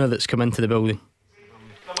Bacuna that's come into the building.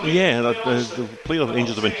 Yeah, the player that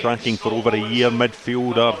Rangers have been tracking for over a year,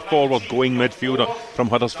 midfielder, forward-going midfielder from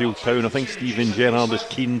Huddersfield Town. I think Steven Gerrard is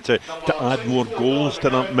keen to add more goals to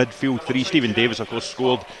that midfield three. Stephen Davis, of course,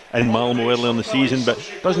 scored in Malmo earlier in the season,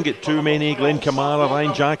 but doesn't get too many. Glenn Kamara,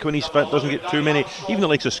 Ryan Jack when he's fit, doesn't get too many. Even the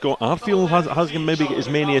likes of Scott Arfield has maybe get as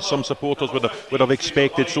many as some supporters would have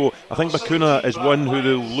expected. So I think Bacuna is one who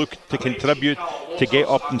will look to contribute, to get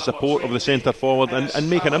up in support of the centre forward and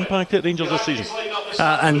make an impact at Rangers this season.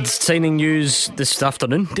 And signing news this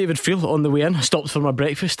afternoon, David Friel on the way in stopped for my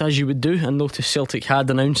breakfast as you would do and noticed Celtic had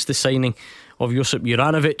announced the signing of Josip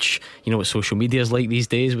Juranovic. You know what social media is like these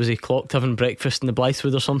days. Was he clocked having breakfast in the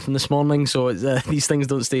Blythewood or something this morning? So these things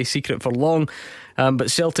don't stay secret for long.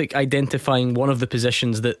 But Celtic identifying one of the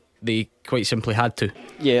positions that they quite simply had to.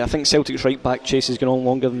 Yeah, I think Celtic's right back chase is going on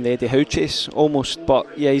longer than the Eddie Howe chase almost, but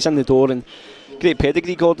yeah, he's in the door. And great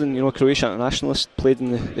pedigree, Gordon, Croatian internationalist, played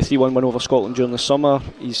in the 3-1 win over Scotland during the summer.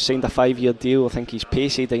 He's signed a 5-year deal. I think he's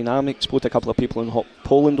pacey, dynamic. Spoke to a couple of people in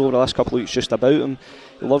Poland over the last couple of weeks just about him.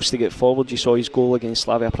 He loves to get forward. You saw his goal against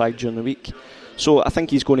Slavia Prague during the week. So I think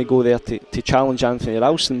he's going to go there to challenge Anthony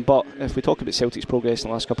Ralston. But if we talk about Celtic's progress in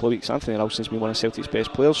the last couple of weeks, Anthony Ralston's been one of Celtic's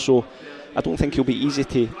best players, so I don't think he'll be easy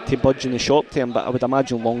to budge in the short term, but I would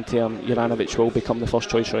imagine long term Juranovic will become the first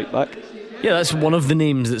choice right back. Yeah, that's one of the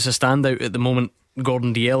names that's a standout at the moment,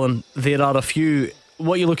 Gordon Duncan. There are a few.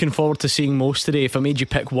 What are you looking forward to seeing most today? If I made you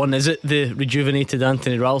pick one, is it the rejuvenated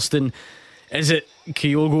Anthony Ralston? Is it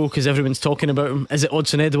Kyogo because everyone's talking about him? Is it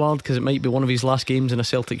Odsonne Edouard because it might be one of his last games in a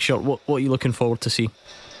Celtic shirt? What are you looking forward to see?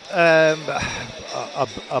 A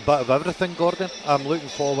bit of everything, Gordon. I'm looking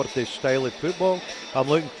forward to style of football. I'm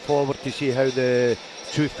looking forward to see how the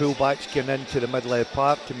two full-backs get into the middle of the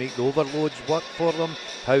park to make the overloads work for them,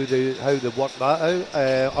 how they work that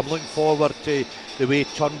out. I'm looking forward to the way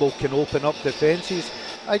Turnbull can open up defences.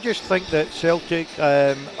 I just think that Celtic,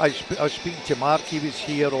 I was speaking to Mark, he was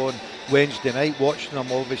here on Wednesday night watching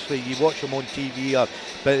them. Obviously you watch them on TV,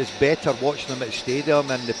 but it's better watching them at the stadium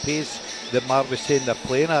and the pace that Mark was saying they're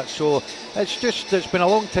playing at. So it's been a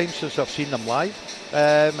long time since I've seen them live.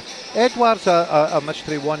 Edouard's a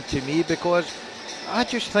mystery one to me, because I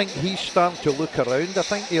just think he's starting to look around. I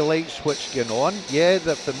think he likes what's going on. Yeah,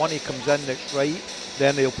 if the money comes in that's right,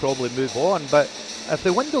 then he'll probably move on. But if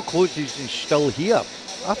the window closes and he's still here,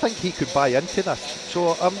 I think he could buy into this.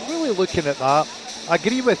 So I'm really looking at that. I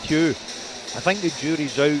agree with you. I think the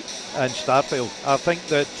jury's out in Starfield. I think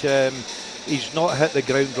that he's not hit the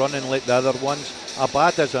ground running like the other ones.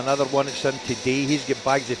 Abad is another one that's in today. He's got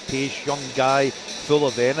bags of pace, young guy, full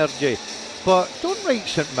of energy. But don't write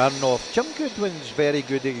St Mirren off. Jim Goodwin's very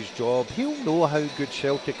good at his job. He'll know how good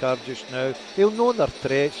Celtic are just now. He'll know their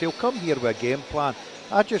threats. He'll come here with a game plan.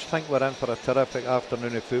 I just think we're in for a terrific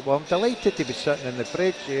afternoon of football. I'm delighted to be sitting in the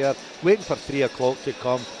fresh air, waiting for 3 o'clock to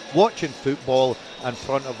come, watching football in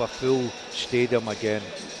front of a full stadium again.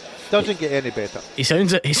 Doesn't get any better. He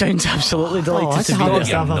sounds absolutely delighted to be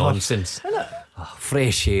there. Nonsense.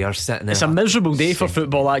 Fresh air sitting there. It's a miserable day for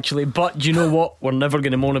football, actually, but do you know what? We're never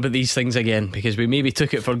going to moan about these things again, because we maybe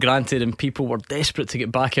took it for granted and people were desperate to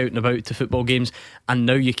get back out and about to football games, and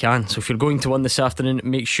now you can. So if you're going to one this afternoon,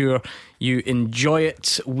 make sure you enjoy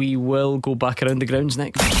it. We will go back around the grounds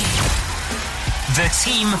next. The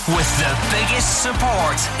team with the biggest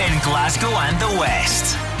support in Glasgow and the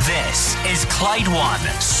West. This is Clyde One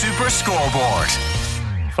Super Scoreboard.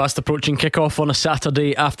 Fast approaching kick-off on a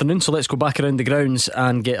Saturday afternoon, so let's go back around the grounds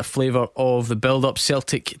and get a flavour of the build-up.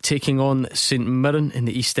 Celtic taking on St Mirren in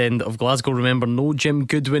the East End of Glasgow. Remember, no Jim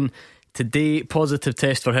Goodwin today, positive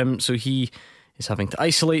test for him, so he is having to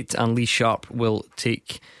isolate, and Lee Sharp will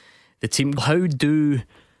take the team. How do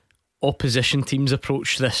opposition teams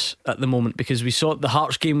approach this at the moment? Because we saw the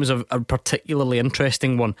Hearts game was a particularly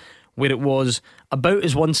interesting one, where it was about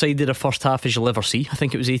as one-sided a first half as you'll ever see. I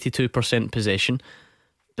think it was 82% possession.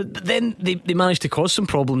 But then they managed to cause some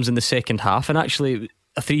problems in the second half, and actually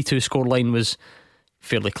a 3-2 scoreline was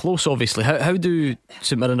fairly close, obviously. How do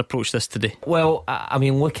St Mirren approach this today? Well, I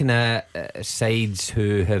mean, looking at sides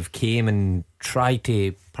who have came and tried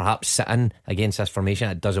to perhaps sit in against this formation,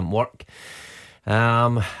 it doesn't work.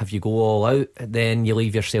 If you go all out, then you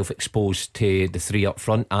leave yourself exposed to the three up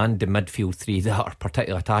front and the midfield three that are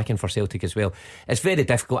particularly attacking for Celtic as well. It's very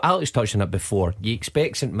difficult. Alex touched on it before. You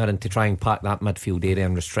expect St Mirren to try and pack that midfield area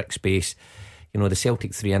and restrict space. You know, the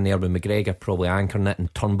Celtic three in there with McGregor probably anchoring it,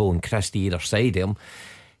 and Turnbull and Christie either side of him,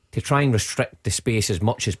 to try and restrict the space as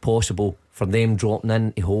much as possible for them dropping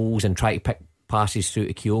into holes and try to pick passes through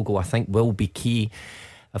to Kyogo, I think will be key.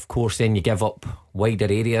 Of course, then you give up wider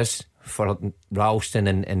areas for Ralston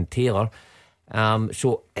and Taylor,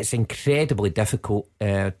 so it's incredibly difficult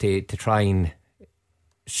to try and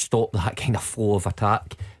stop that kind of flow of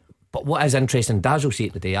attack. But what is interesting, Daz will see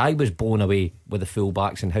it today, I was blown away with the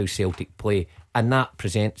full-backs and how Celtic play, and that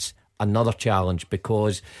presents another challenge,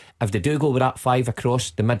 because if they do go with that five across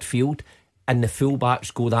the midfield and the full-backs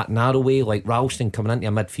go that narrow way, like Ralston coming into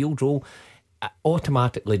a midfield role, it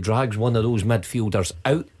automatically drags one of those midfielders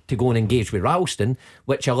out to go and engage with Ralston,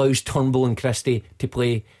 which allows Turnbull and Christie to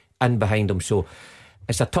play in behind him. So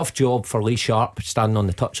it's a tough job for Lee Sharp standing on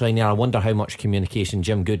the touchline here. I wonder how much communication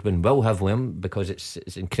Jim Goodwin will have with him, because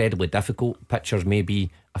it's incredibly difficult. Pictures may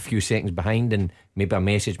be a few seconds behind, and maybe a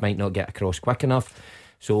message might not get across quick enough.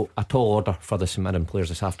 So a tall order for the St Mirren players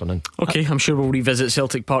this afternoon. OK, I'm sure we'll revisit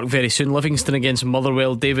Celtic Park very soon. Livingston against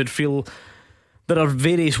Motherwell. David Friel, there are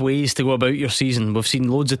various ways to go about your season. We've seen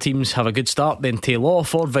loads of teams have a good start, then tail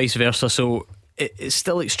off, or vice versa. So it's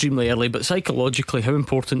still extremely early, but psychologically, how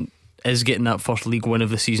important is getting that first league win of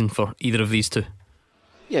the season for either of these two?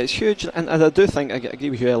 Yeah, it's huge, and I do think, I agree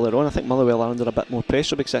with you earlier on, I think Motherwell are under a bit more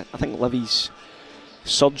pressure, because I think Livy's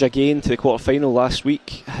surge again to the quarter-final last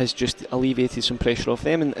week has just alleviated some pressure off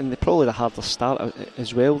them, and they probably had a harder start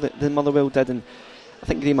as well than Motherwell did. And I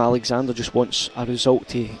think Graham Alexander just wants a result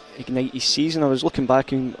to ignite his season. I was looking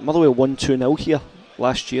back, and Motherwell won 2-0 here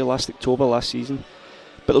last October last season,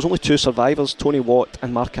 but there's only two survivors. Tony Watt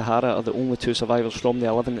and Mark O'Hara are the only two survivors from the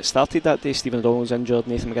 11 that started that day. Stephen O'Donnell's injured,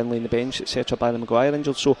 Nathan McGinley on the bench, etc. Barry Maguire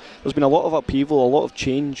injured. So there's been a lot of upheaval, a lot of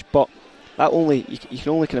change, but that you can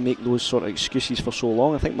only kind of make those sort of excuses for so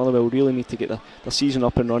long. I think Motherwell really need to get their season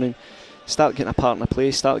up and running, start getting a partner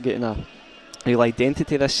play, start getting a real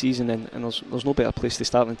identity this season, and there's no better place to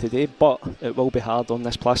start than today. But it will be hard on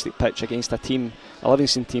this plastic pitch against a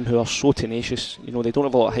Livingston team who are so tenacious. You know, they don't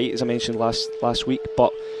have a lot of height, as I mentioned last week,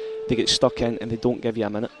 but they get stuck in and they don't give you a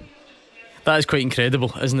minute. That is quite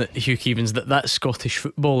incredible, isn't it, Hugh Keevins, that Scottish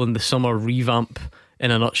football in the summer revamp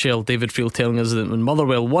in a nutshell. David Friel telling us that when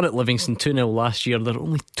Motherwell won at Livingston 2-0 last year, there are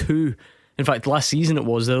only two. In fact, last season it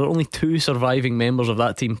was. There are only two surviving members of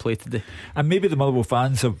that team play today. And maybe the Motherwell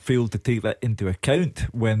fans have failed to take that into account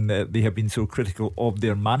when they have been so critical of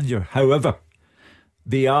their manager. However,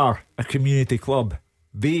 they are a community club.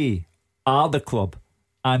 They are the club.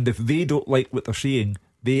 And if they don't like what they're seeing,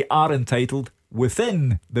 they are entitled,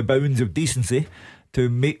 within the bounds of decency, to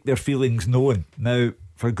make their feelings known. Now,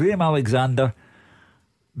 for Graham Alexander,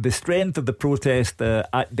 the strength of the protest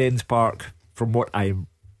at Dens Park, from what I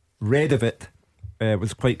read of it,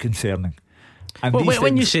 was quite concerning. And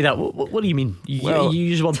when you say that, what do you mean? You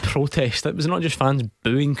use the word protest. It was not just fans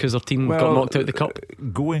booing because their team got knocked out of the cup.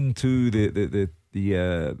 Going to the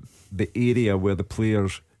area where the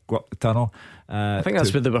players go up the tunnel. I think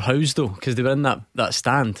that's where they were housed though, because they were in that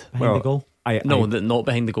stand behind the goal. Not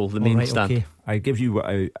behind the goal, the main stand. Okay. I give you what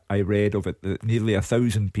I read of it, that nearly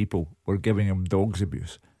 1,000 people were giving him dogs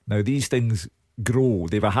abuse. Now these things grow.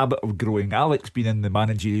 They have a habit of growing. Alex been in the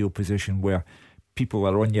managerial position where people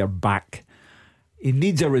are on your back. He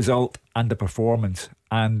needs a result and a performance,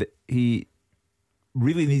 and he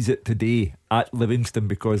really needs it today at Livingston,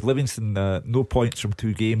 because Livingston no points from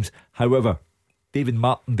 2 games. However, David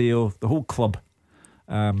Martindale, the whole club,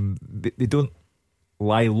 they don't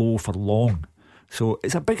lie low for long. So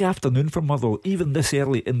it's a big afternoon for Motherwell, even this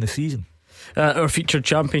early in the season. Our featured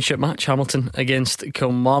championship match, Hamilton against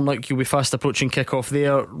Kilmarnock. You'll be fast approaching kick-off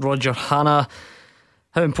there. Roger Hannah,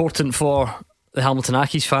 how important for the Hamilton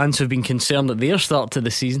Accies fans who've been concerned at their start to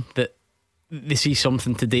the season that they see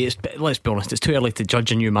something today. Let's be honest, it's too early to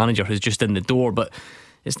judge a new manager who's just in the door, but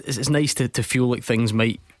it's nice to feel like things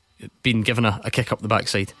might been given a kick up the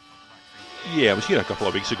backside. Yeah, I was here a couple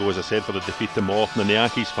of weeks ago, as I said, for the defeat to Morton, and the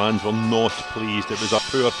Accies fans were not pleased. It was a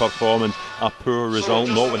poor performance, a poor result,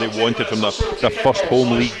 not what they wanted from their first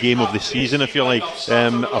home league game of the season, if you like.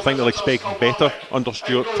 I think they'll expect better under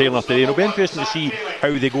Stuart Taylor today. It'll be interesting to see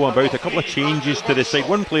how they go about. A couple of changes to the side.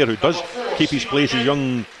 One player who does keep his place is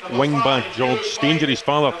young wing-back George Stanger. His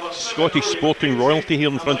father, Scottish sporting royalty, here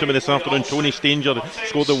in front of me this afternoon. Tony Stanger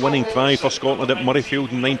scored the winning try for Scotland at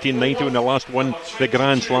Murrayfield in 1990 when they last won the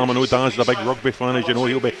Grand Slam. I know Daz, the big rugby fan, as you know,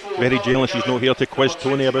 he'll be very jealous he's not here to quiz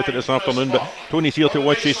Tony about it this afternoon, but Tony's here to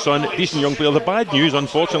watch his son. Decent young player. The bad news,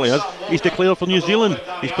 unfortunately, is he's declared for New Zealand.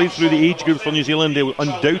 He's played through the age group for New Zealand. They'll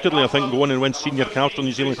undoubtedly, I think, go on and win senior caps for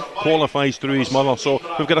New Zealand. Qualifies through his mother. So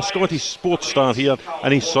we've got a Scottish sports star here,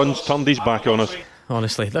 and his son's turned his back on us.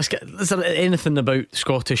 Honestly, is there anything about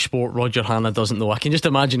Scottish sport Roger Hannah doesn't know? I can just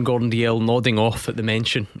imagine Gordon DL nodding off at the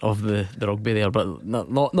mention of the rugby there, but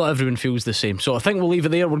not everyone feels the same. So I think we'll leave it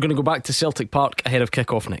there. We're going to go back to Celtic Park ahead of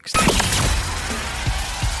kick-off next.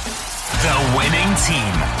 The winning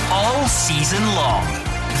team all season long.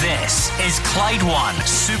 This is Clyde One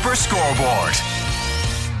Super Scoreboard.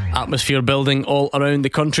 Atmosphere building all around the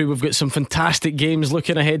country. We've got some fantastic games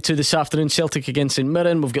looking ahead to this afternoon. Celtic against St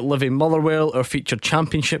Mirren. We've got Livy Motherwell. Our featured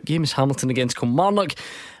championship games, Hamilton against Kilmarnock.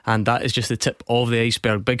 And that is just the tip of the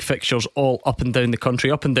iceberg. Big fixtures all up and down the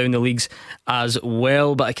country, up and down the leagues as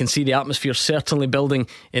well. But I can see the atmosphere certainly building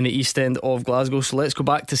in the east end of Glasgow. So let's go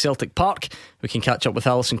back to Celtic Park. We can catch up with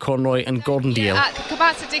Alison Conroy and Gordon DL. At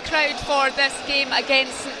capacity crowd for this game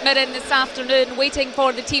against St Mirren this afternoon, waiting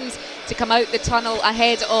for the teams to come out the tunnel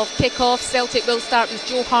ahead of kick-off. Celtic will start with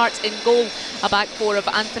Joe Hart in goal, a back four of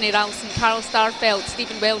Anthony Ralston, Carl Starfelt,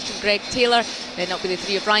 Stephen Welsh and Greg Taylor. Then it'll be the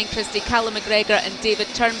three of Ryan Christie, Callum McGregor and David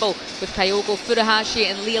Turnbull, with Kyogo Furuhashi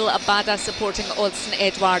and Leal Abada supporting Odsonne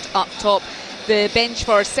Edouard up top. The bench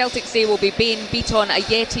for Celtic today will be Bain, Beaton,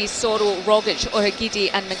 Ayeti, Soro, Rogic, Ohagidi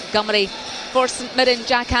and Montgomery. For St Mirren,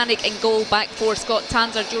 Jack Annick in goal, back four Scott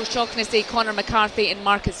Tanser, Joe Shaughnessy, Conor McCarthy and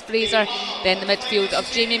Marcus Fraser. Then the midfield of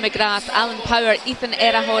Jamie McGrath, Alan Power, Ethan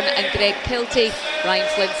Erahon and Greg Kiltie. Ryan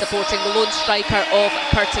Flynn supporting the lone striker of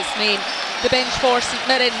Curtis Main. The bench for St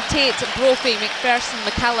Mirren, Tate, Brophy, McPherson,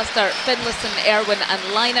 McAllister, Finlayson, Irwin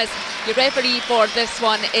and Linus. Your referee for this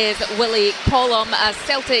one is Willie Collum as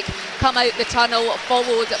Celtic come out the tunnel,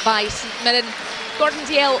 followed by St Mirren. Gordon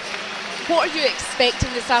DL, what are you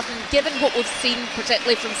expecting this afternoon, given what we've seen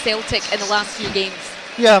particularly from Celtic in the last few games?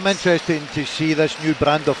 Yeah, I'm interested to see this new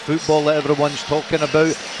brand of football that everyone's talking about.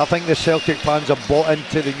 I think the Celtic fans have bought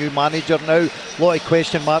into the new manager now. A lot of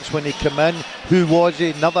question marks when he came in. Who was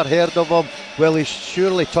he? Never heard of him. Well, he's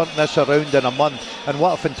surely turned this around in a month, and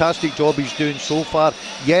what a fantastic job he's doing so far.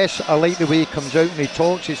 Yes, I like the way he comes out and he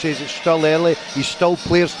talks. He says it's still early, he's still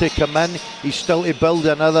players to come in, he's still to build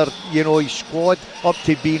another, his squad up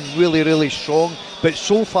to being really, really strong. But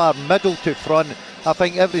so far, middle to front, I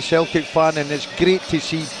think every Celtic fan, and it's great to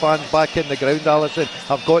see fans back in the ground, Alison,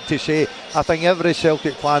 I've got to say, I think every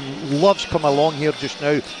Celtic fan loves coming along here just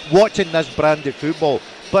now, watching this brand of football.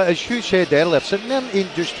 But as Hugh said earlier, St Mirren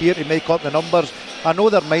ain't just here to make up the numbers. I know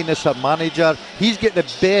they're minus their manager. He's got the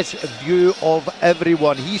best view of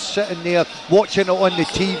everyone. He's sitting there watching it on the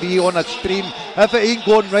TV, on a stream. If it ain't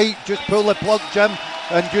going right, just pull the plug, Jim,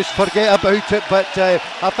 and just forget about it. But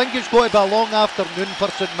I think it's going to be a long afternoon for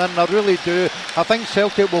St Mirren, I really do. I think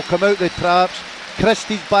Celtic will come out the traps.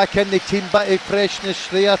 Christie's back in the team, bit of freshness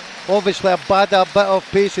there. Obviously a bit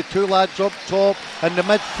of pace, the two lads up top, and the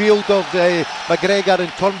midfield of McGregor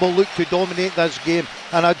and Turnbull look to dominate this game.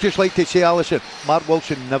 And I'd just like to say, Alison, Mark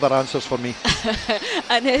Wilson never answers for me.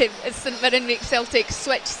 And St Mirren make Celtic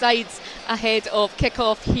switch sides ahead of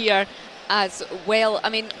kick-off here as well. I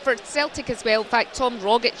mean, for Celtic as well, in fact, Tom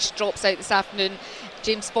Rogic drops out this afternoon,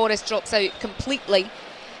 James Forrest drops out completely.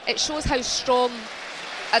 It shows how strong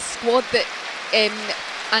a squad that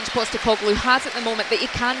Ange Postecoglou has at the moment, that he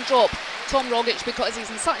can drop Tom Rogic because he's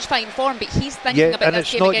in such fine form, but he's thinking about this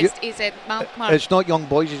game against AZ Alkmaar. It's not young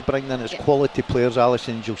boys he's bringing in, it's quality players,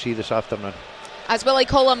 Alison, you'll see this afternoon. As Willie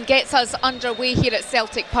Collum gets us underway here at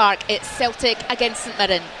Celtic Park, it's Celtic against St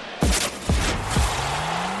Mirren.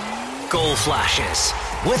 Goal flashes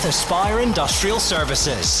with Aspire Industrial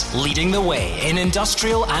Services, leading the way in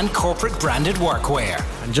industrial and corporate branded workwear.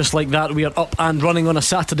 And just like that, we are up and running on a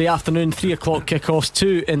Saturday afternoon. 3 o'clock kickoffs,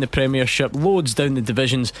 2 in the Premiership, loads down the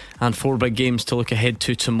divisions, and 4 big games to look ahead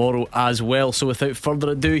to tomorrow as well. So without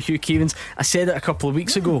further ado, Hugh Keevins, I said it a couple of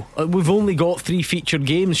weeks ago, we've only got 3 featured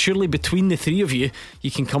games. Surely between the 3 of you,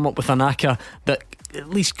 you can come up with an ACCA that at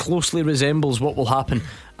least closely resembles what will happen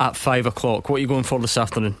at 5 o'clock. What are you going for this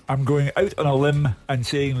afternoon? I'm going out on a limb and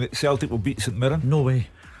saying that Celtic will beat St Mirren. No way.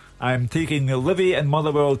 I'm taking Livy and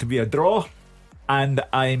Motherwell to be a draw, and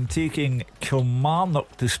I'm taking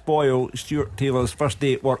Kilmarnock to spoil Stuart Taylor's first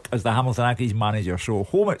day at work as the Hamilton Accies manager. So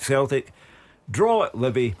home at Celtic, draw at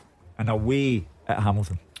Livy, and away at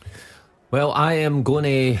Hamilton. Well, I am going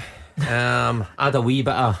to add a wee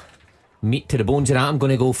bit of meat to the bones of that. I'm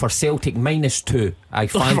going to go for Celtic -2. I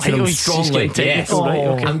fancy them strongly. Yes.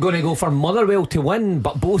 Okay. I'm going to go for Motherwell to win,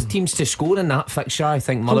 but both teams to score in that fixture. I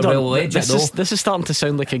think Motherwell will edge it though. This is starting to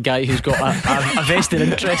sound like a guy who's got a vested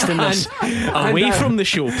interest in this. Away from the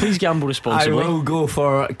show, please gamble responsibly. I will go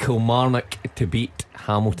for Kilmarnock to beat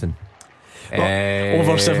Hamilton.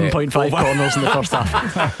 Over 7.5 corners in the first half.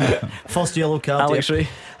 First yellow card, Alex Ray.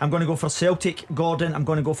 I'm going to go for Celtic, Gordon. I'm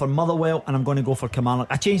going to go for Motherwell, and I'm going to go for Kilmarnock.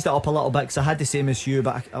 I changed it up a little bit because I had the same as you,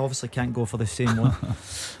 but I obviously can't go for the same one.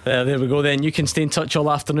 There we go then. You can stay in touch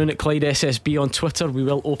all afternoon at Clyde SSB on Twitter. We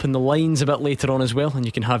will open the lines a bit later on as well, and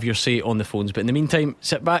you can have your say on the phones. But in the meantime,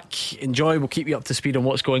 sit back, enjoy. We'll keep you up to speed on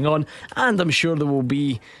what's going on, and I'm sure there will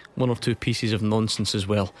be 1 or 2 pieces of nonsense as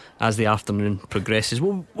well as the afternoon progresses.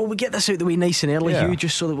 Will we get this out the way nice and early, Hugh,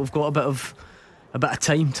 just so that we've got a bit of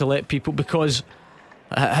time to let people, because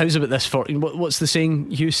how's about this for what's the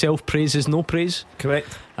saying, Hugh? Self-praise is no praise.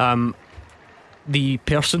 Correct. The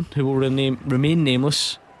person who will remain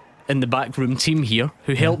nameless in the backroom team here,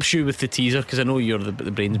 who helps you with the teaser, because I know you're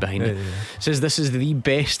the brains behind it, says this is the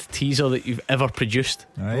best teaser that you've ever produced.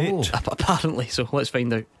 Right. Apparently, so let's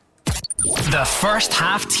find out. The first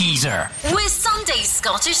half teaser. With Sunday's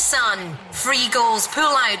Scottish Sun. Free goals pull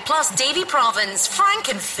out plus Davy Province, Frank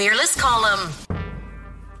and Fearless column.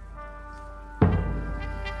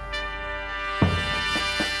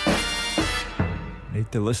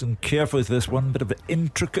 Need to listen carefully to this one. Bit of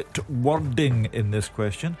intricate wording in this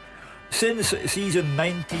question. Since season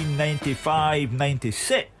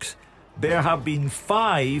 1995-96, there have been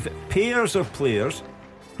 5 pairs of players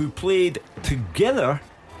who played together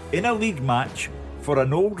in a league match for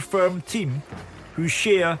an old firm team who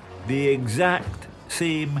share the exact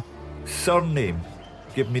same surname.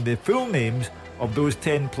 Give me the full names of those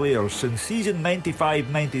 10 players. Since season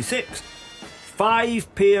 95-96,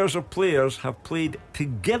 5 pairs of players have played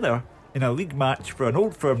together in a league match for an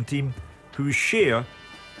old firm team who share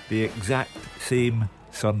the exact same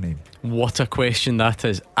surname. What a question that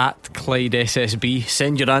is. At Clyde SSB,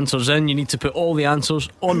 send your answers in. You need to put all the answers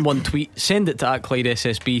on one tweet, send it to at Clyde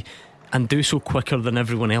SSB, and do so quicker than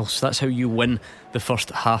everyone else. That's how you win the first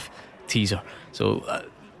half teaser. So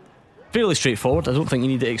fairly straightforward. I don't think you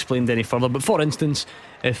need it explained any further. But for instance,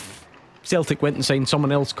 if Celtic went and signed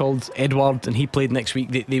someone else called Edward and he played next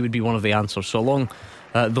week, they would be one of the answers. So along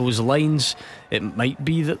those lines, it might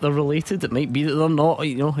be that they're related, it might be that they're not.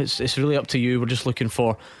 You know, it's really up to you. We're just looking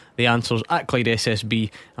for the answers at Clyde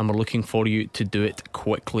SSB, and we're looking for you to do it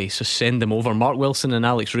quickly. So send them over. Mark Wilson and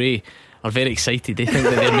Alex Ray are very excited. They think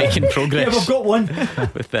that they're making progress. Yeah, we've got one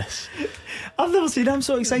with this. I've never seen him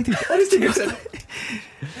so excited. Honestly,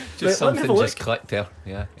 just something just clicked there.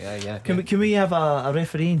 Yeah. Can we have a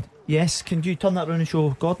referee? Yes. Can you turn that round and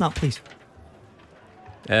show Gordon that, please?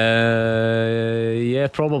 Yeah,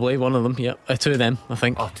 probably one of them. Yeah, two of them, I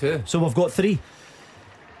think. Oh, two. So we've got three.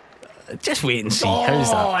 Just wait and see.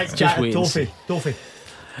 How's that? It's Just wait and see. Toffee.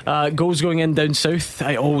 Goals going in down south.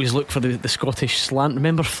 I always look for the Scottish slant.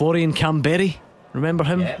 Remember Florian Camberry? Remember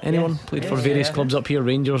him? Anyone? Played for various clubs up here,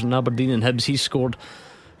 Rangers and Aberdeen and Hibs. He scored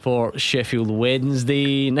for Sheffield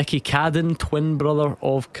Wednesday. Nicky Cadden, twin brother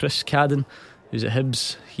of Chris Cadden, who's at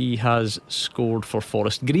Hibs. He has scored for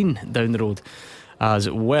Forest Green down the road as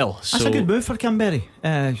well. That's a good move for Camberry.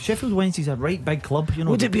 Sheffield Wednesday's a right big club, you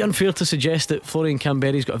know. Would it be unfair to suggest that Florian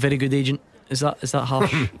Camberry's got a very good agent? Is that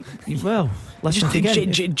harsh? Well, listen,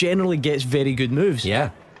 he generally gets very good moves. Yeah,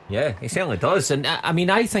 he certainly does. And I mean,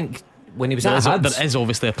 I think when he was at Hibs, there is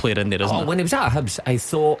obviously a player in there, isn't there? When he was at Hibs, I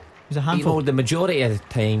thought he was a handful. The majority of the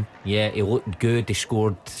time, he looked good. He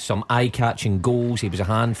scored some eye-catching goals. He was a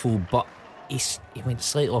handful, but he went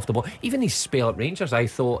slightly off the ball. Even his spell at Rangers, I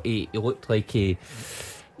thought he looked like he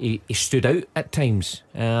stood out at times,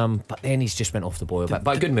 but then he's just went off the ball a bit.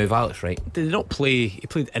 But a good move, Alex, right? Did he not play? He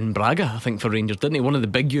played in Braga, I think, for Rangers, didn't he? One of the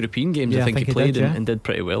big European games. I think he played and did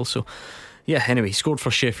pretty well. So yeah, anyway, he scored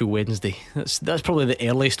for Sheffield Wednesday. That's probably the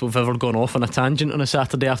earliest we've ever gone off on a tangent on a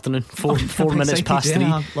Saturday afternoon. 4 minutes past 3,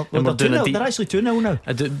 and we're doing they're actually 2-0 now.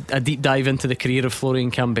 A deep dive into the career of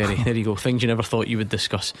Florian Camberry. There you go, things you never thought you would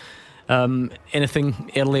discuss.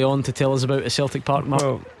 Anything early on to tell us about at Celtic Park, Mark?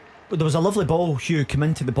 Well, there was a lovely ball, Hugh, come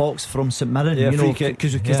into the box from St Mirren,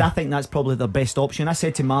 because I think that's probably their best option. I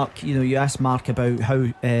said to Mark, you asked Mark about how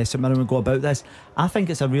St Mirren would go about this. I think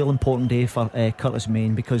it's a real important day for Curtis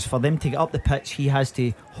Main, because for them to get up the pitch, he has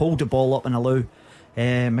to hold the ball up and allow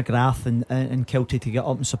McGrath and Kelty to get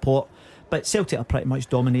up and support. But Celtic are pretty much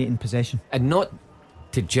dominating possession. And not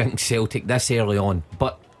to jinx Celtic this early on,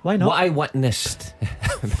 but why not? What I witnessed,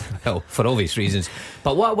 well, for obvious reasons,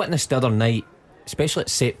 but what I witnessed the other night, especially at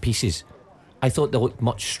set pieces, I thought they looked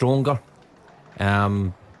much stronger,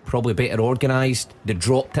 probably better organised. They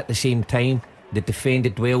dropped at the same time. They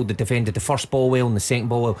defended well. They defended the first ball well and the second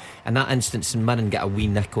ball well. In that instance, Mirren got a wee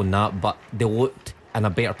nick on that, but they looked in a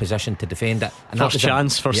better position to defend it. And first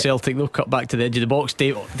chance for Celtic, they'll cut back to the edge of the box.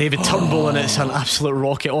 David Turnbull, and it's an absolute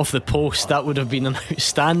rocket off the post. That would have been an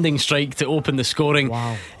outstanding strike to open the scoring.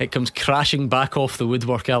 Wow. It comes crashing back off the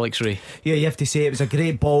woodwork, Alex Ray. Yeah, you have to say it was a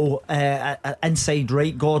great ball, inside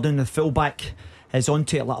right. Gordon, the fullback, is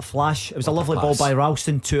onto it like a flash. It was a lovely ball by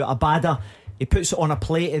Ralston to Abada. He puts it on a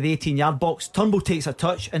plate at the 18-yard box. Turnbull takes a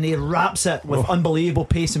touch and he wraps it with unbelievable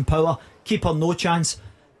pace and power. Keeper no chance.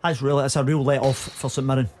 That's a real let off for St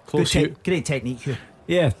Mirren. Great technique here.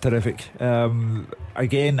 Yeah, terrific.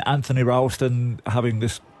 Again, Anthony Ralston having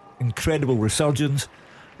this incredible resurgence.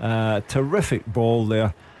 Terrific ball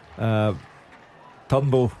there.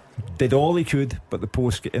 Turnbull did all he could, but the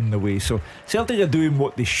post get in the way. So Celtic are doing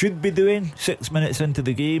what they should be doing. 6 minutes into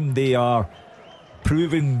the game, they are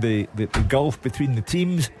proving the gulf between the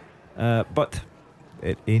teams, but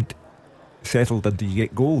it ain't settled until you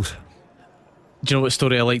get goals. Do you know what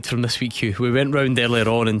story I liked from this week, Hugh? We went round earlier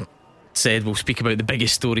on and said we'll speak about the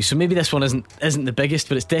biggest story. So maybe this one isn't the biggest,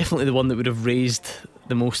 but it's definitely the one that would have raised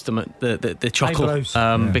the most the chuckle.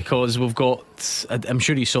 Because we've got, I'm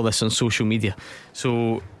sure you saw this on social media.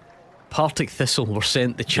 So Partick Thistle were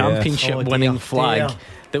sent the championship winning flag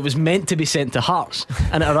that was meant to be sent to Hearts,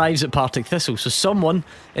 and it arrives at Partick Thistle. So someone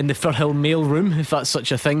in the Firhill mail room, if that's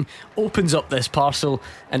such a thing, opens up this parcel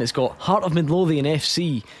and it's got Heart of Midlothian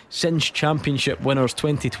FC Cinch Championship winners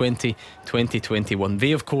 2020-2021.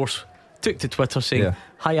 They of course took to Twitter saying,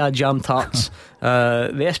 "Hiya jam tarts,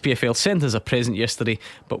 the SPFL sent us a present yesterday,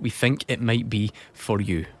 but we think it might be for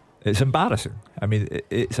you." It's embarrassing. I mean,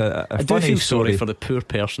 it's a I do feel sorry for the poor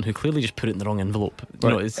person who clearly just put it in the wrong envelope.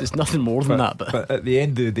 It's nothing more than that. But at the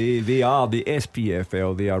end of the day, they are the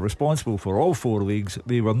SPFL. They are responsible for all 4 leagues.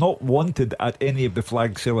 They were not wanted at any of the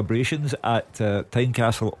flag celebrations at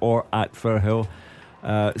Tynecastle or at Firhill.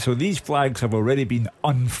 So these flags have already been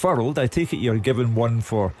unfurled. I take it you're given one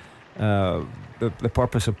for the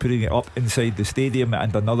purpose of putting it up inside the stadium,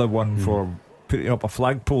 and another one for putting up a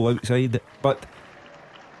flagpole outside. But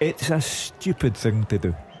it's a stupid thing to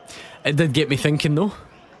do. It did get me thinking though.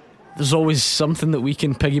 There's always something that we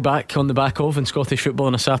can piggyback on the back of in Scottish football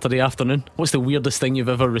on a Saturday afternoon. What's the weirdest thing you've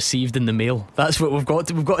ever received in the mail? That's what we've got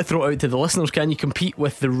to throw it out to the listeners. Can you compete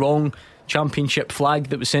with the wrong championship flag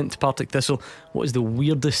that was sent to Partick Thistle? What is the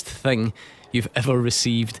weirdest thing you've ever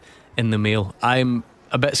received in the mail? I'm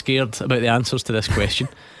a bit scared about the answers to this question.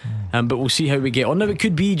 But we'll see how we get on. Now, it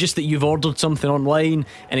could be just that you've ordered something online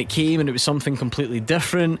and it came and it was something completely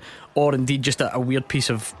different, or indeed just a weird piece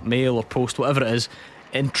of mail or post, whatever it is.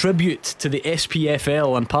 In tribute to the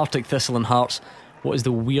SPFL and Partick Thistle and Hearts, what is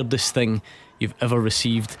the weirdest thing you've ever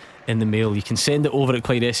received in the mail? You can send it over at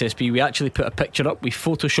Clyde SSB. We actually put a picture up. We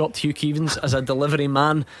photoshopped Hugh Keevins as a delivery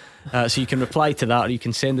man, so you can reply to that, or you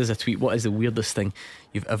can send us a tweet. What is the weirdest thing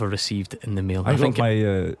you've ever received in the mail? I got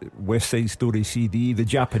my West Side Story CD, the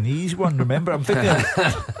Japanese one. Remember, I'm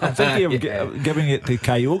thinking of giving it to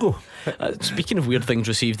Kyogo. Speaking of weird things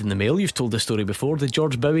received in the mail, you've told the story before. Did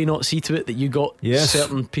George Bowie not see to it that you got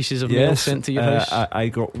certain pieces of mail sent to your house? I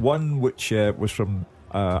got one which was from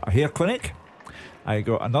a hair clinic. I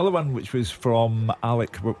got another one which was from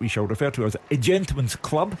Alec, what we shall refer to as a gentleman's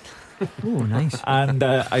club. Oh, nice. And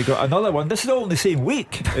I got another one. This is all in the same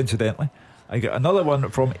week, incidentally. I got another one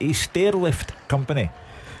from a stairlift company.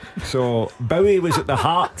 So Bowie was at the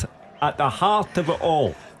heart of it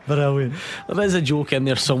all. Brilliant. There is a joke in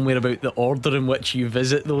there somewhere about the order in which you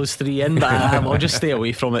visit those three in, but I'll just stay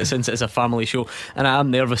away from it since it's a family show, and I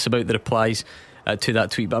am nervous about the replies to that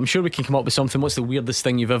tweet, but I'm sure we can come up with something. What's the weirdest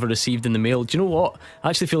thing you've ever received in the mail? Do you know what? I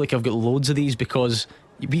actually feel like I've got loads of these, because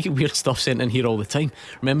we get weird stuff sent in here all the time.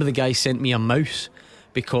 Remember the guy sent me a mouse,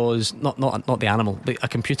 because not the animal, a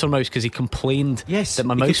computer mouse, because he complained that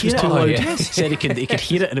my mouse was too loud. He said he could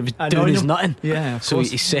hear it and it was doing his nutting. So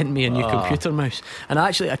he sent me a new computer mouse. And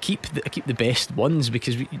actually I keep the best ones,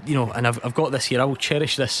 because and I've got this here. I will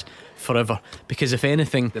cherish this forever, because if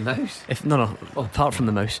anything, the mouse, apart from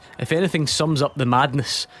the mouse, if anything sums up the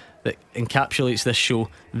madness that encapsulates this show,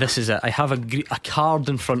 this is it. I have a card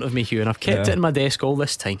in front of me, Hugh, and I've kept it in my desk all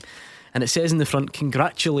this time, and it says in the front,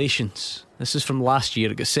 congratulations. This is from last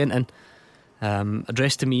year. It got sent in,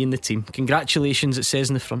 addressed to me and the team. Congratulations, it says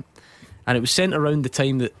in the front. And it was sent around the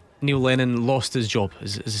time that Neil Lennon lost his job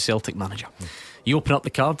as a Celtic manager. You open up the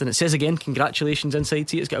card and it says again, congratulations inside.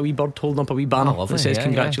 See, it's got a wee bird holding up a wee banner that says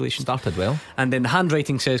congratulations. Started well. And then the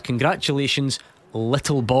handwriting says, congratulations,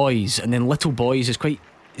 little boys. And then little boys is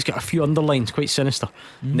it's got a few underlines, quite sinister.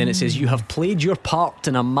 And then it says, you have played your part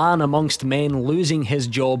in a man amongst men losing his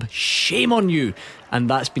job. Shame on you. And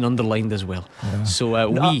that's been underlined as well. So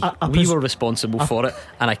we were responsible for it,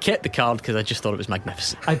 and I kept the card because I just thought it was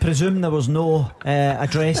magnificent. I presume there was no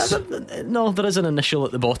address. No, there is an initial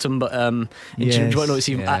at the bottom, but do you want to know it's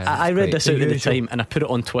even? I read this out at the time and I put it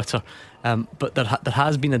on Twitter. But there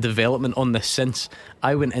has been a development on this since.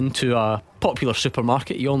 I went into a popular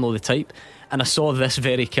supermarket, you all know the type, and I saw this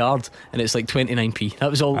very card, and it's like 29p. That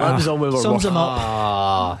was all we were sums worth. them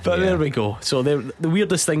up. But there we go. So the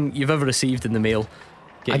weirdest thing you've ever received in the mail.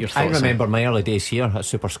 Get your thoughts. I remember my early days here at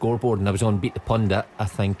Superscoreboard, and I was on Beat the Pundit, I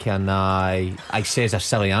think, and I says a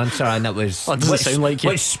silly answer, and it was sound like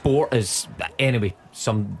which sport is anyway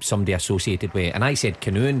somebody associated with it, and I said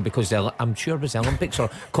canoeing because I'm sure it was the Olympics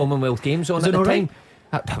or Commonwealth Games on at the time.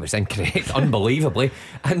 That was incorrect, unbelievably.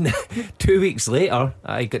 And 2 weeks later,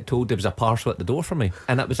 I got told there was a parcel at the door for me,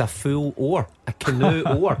 and it was a full oar, a canoe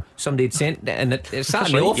oar. Somebody had sent it, and it sat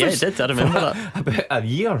in the office. Yeah, it did. I remember that. About a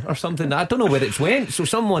year or something. I don't know where it's went. So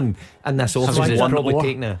someone in this office has probably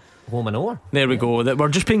taken a home and oar. There we go. We're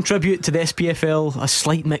just paying tribute to the SPFL. A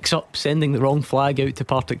slight mix-up, sending the wrong flag out to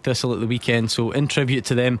Partick Thistle at the weekend. So in tribute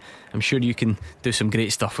to them, I'm sure you can do some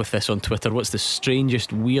great stuff with this on Twitter. What's the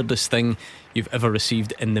strangest, weirdest thing you've ever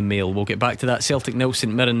received in the mail? We'll get back to that. Celtic 0,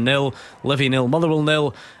 St Mirren 0, Livy 0, Motherwell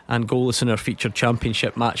 0, and goalless in our featured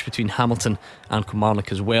championship match between Hamilton and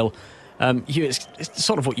Kilmarnock as well. Hugh, it's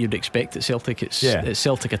sort of what you'd expect at Celtic. It's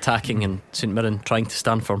Celtic attacking and St Mirren trying to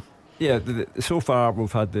stand firm. Yeah, so far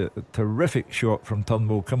we've had the terrific shot from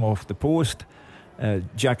Turnbull come off the post.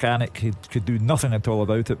 Jack Annick could do nothing at all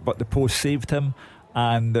about it, but the post saved him.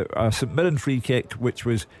 And a St Mirren free kick, which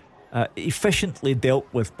was efficiently dealt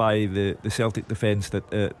with by the Celtic defence,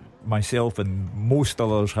 that myself and most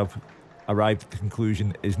others have arrived at the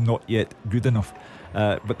conclusion is not yet good enough.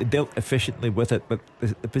 But they dealt efficiently with it. But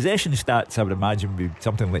the possession stats, I would imagine, would be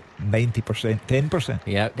something like 90%, 10%.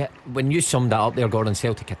 Yeah, when you summed that up there, Gordon,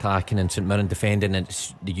 Celtic attacking and St Mirren defending, and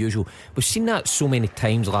it's the usual. We've seen that so many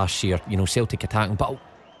times last year, Celtic attacking, but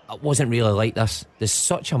it wasn't really like this. There's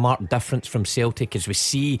such a marked difference from Celtic as we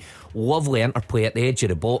see lovely interplay at the edge of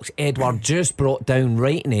the box. Edward just brought down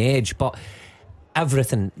right in the edge, but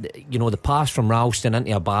everything, the pass from Ralston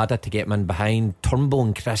into Abada to get him in behind, Turnbull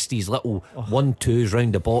and Christie's little 1-2s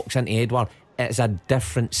round the box into Edward. It's a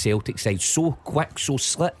different Celtic side, so quick, so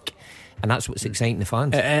slick, and that's what's exciting the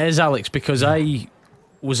fans. It is, Alex, because I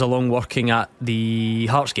was along working at the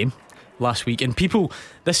Hearts game last week. And people,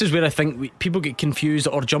 this is where I think people get confused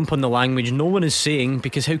or jump on the language. No one is saying,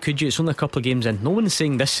 because how could you, it's only a couple of games in, no one is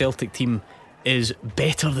saying this Celtic team is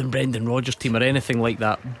better than Brendan Rodgers' team or anything like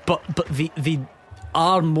that. But they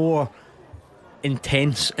are more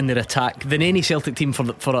intense in their attack than any Celtic team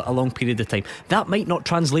for a long period of time. That might not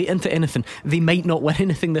translate into anything. They might not win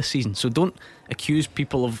anything this season, so don't accuse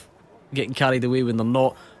people of getting carried away when they're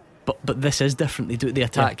not. But this is different. They do the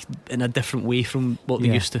attack in a different way from what they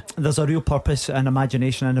used to. There's a real purpose and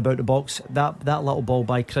imagination in about the box. That little ball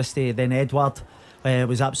by Christie, then Edward,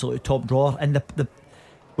 was absolutely top drawer. And the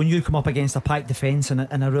when you come up against a packed defence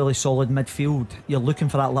and a really solid midfield, you're looking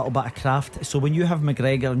for that little bit of craft. So when you have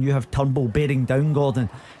McGregor and you have Turnbull bearing down Gordon,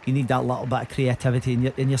 you need that little bit of creativity,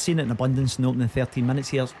 and you're seeing it in abundance in the opening 13 minutes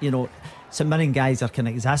here. You know, St Mirren guys are kind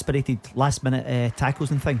of exasperated last minute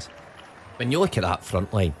tackles and things. When you look at that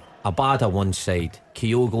front line, Abada one side,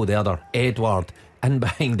 Kyogo the other, Edward in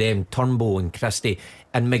behind them, Turnbull and Christie,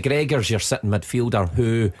 and McGregor's your sitting midfielder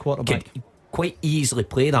who could quite easily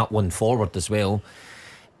play that one forward as well.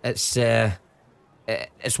 It's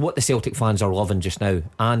what the Celtic fans are loving just now,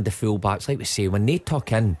 and the full-backs, like we say, when they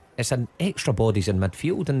tuck in, it's an extra bodies in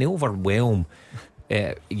midfield and they overwhelm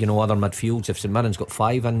other midfields. If St Mirren's got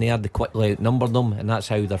 5 in there, they quickly outnumber them, and that's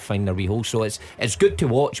how they're finding their wee hole. So it's good to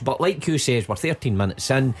watch, but like Hugh says, we're 13 minutes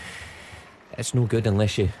in. It's no good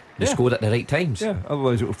unless you score at the right times. Yeah,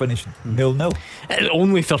 otherwise it will finish 0-0.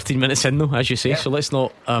 Only 13 minutes in though, as you say, so let's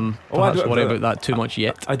not perhaps worry about that too much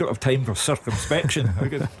yet. I don't have time for circumspection. I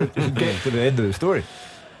just get to the end of the story.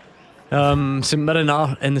 St Mirren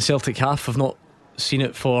are in the Celtic half. I've not seen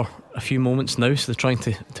it for a few moments now, so they're trying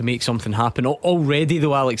to make something happen. Already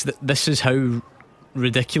though, Alex, this is how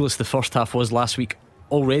ridiculous the first half was last week.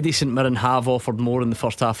 Already St Mirren have offered more in the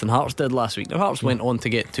first half than Hearts did last week. Now Hearts went on to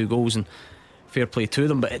get 2 goals, and fair play to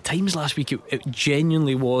them, but at times last week it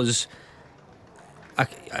genuinely was a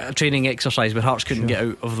training exercise where Hearts couldn't get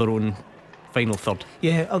out of their own final third.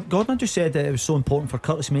 Yeah, Gordon just said that it was so important for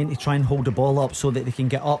Curtis Main to try and hold the ball up so that they can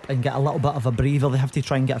get up and get a little bit of a breather. They have to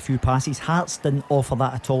try and get a few passes. Hearts didn't offer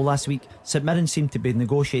that at all last week. St Mirren seemed to be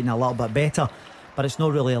negotiating a little bit better, but it's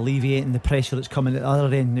not really alleviating the pressure that's coming at the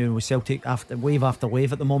other end now with Celtic after wave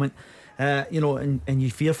at the moment. And you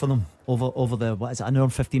fear for them over the, what is it, an hour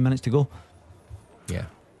and 15 minutes to go. Yeah,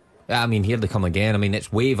 I mean, here they come again. I mean,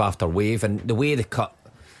 it's wave after wave, and the way they cut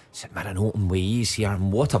St Mirren open with ease here,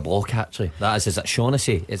 and what a block actually that is it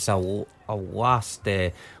Shaughnessy? It's a last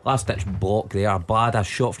ditch block there. Bad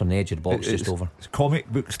shot from the edge of the box, just over. It's comic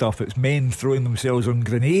book stuff. It's men throwing themselves on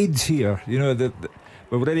grenades here. You know,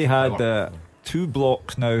 we've already had 2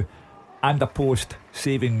 blocks now and a post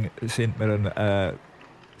saving St Mirren.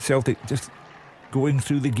 Celtic just going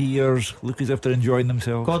through the gears, look as if they're enjoying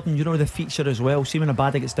themselves. Gordon, you know the feature as well. See when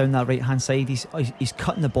Abada gets down that right hand side, he's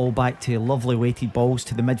cutting the ball back to lovely weighted balls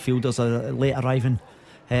to the midfielders, late arriving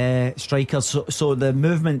strikers. So the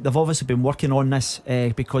movement, they've obviously been working on this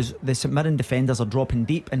because the St Mirren defenders are dropping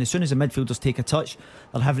deep, and as soon as the midfielders take a touch,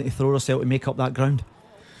 they're having to throw themselves to make up that ground.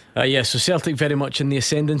 So Celtic very much in the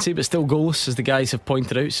ascendancy, but still goalless, as the guys have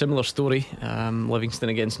pointed out. Similar story, Livingston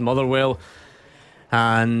against Motherwell,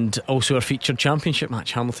 and also our featured championship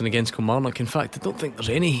match, Hamilton against Kilmarnock. In fact, I don't think there's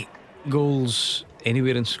any goals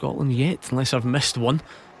anywhere in Scotland yet, unless I've missed one,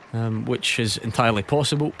 which is entirely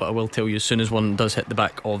possible, but I will tell you as soon as one does hit the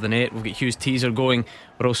back of the net. We've got Hugh's teaser going.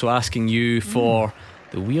 We're also asking you for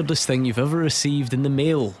the weirdest thing you've ever received in the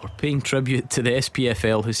mail. We're paying tribute to the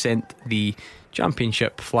SPFL, who sent the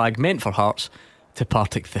championship flag meant for Hearts to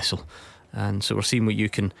Partick Thistle, and so we're seeing what you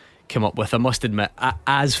can come up with. I must admit,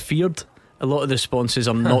 as feared, a lot of the responses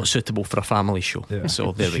are not suitable for a family show.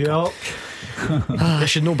 So there we go. They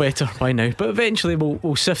should know better by now, but eventually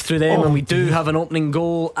we'll sift through them. And we do have an opening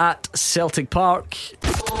goal at Celtic Park.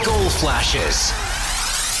 Goal flashes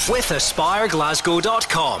with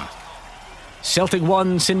AspireGlasgow.com. Celtic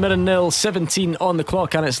 1, St Mirren 0, 17 on the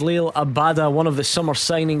clock, and it's Lael Abada, one of the summer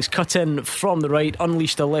signings, cut in from the right,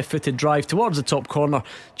 unleashed a left-footed drive towards the top corner.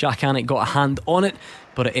 Jack Anick got a hand on it,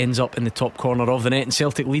 but it ends up in the top corner of the net, and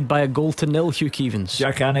Celtic lead by 1-0. Hugh Keevins.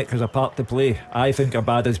 Jack Anick has a part to play. I think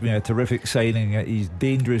Abada's been a terrific signing. He's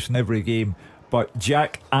dangerous in every game, but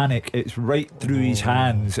Jack Anick, it's right through his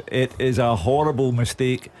hands. It is a horrible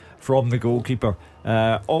mistake from the goalkeeper.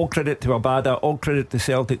 All credit to Abada, all credit to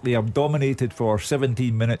Celtic. They have dominated for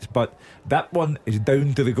 17 minutes, but that one is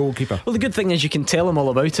down to the goalkeeper. Well, the good thing is you can tell him all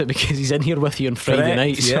about it because he's in here with you on Friday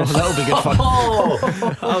night, so that'll be good fun.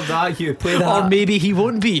 I'll that you play that. Or maybe he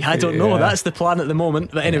won't be, I don't know. That's the plan at the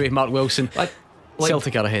moment. But anyway, Mark Wilson,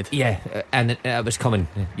 Celtic are ahead. Yeah, and it was coming,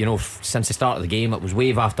 since the start of the game. It was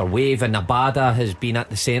wave after wave, and Abada has been at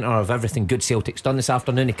the centre of everything good Celtic's done this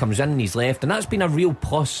afternoon. He comes in and he's left, and that's been a real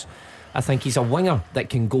plus. I think he's a winger that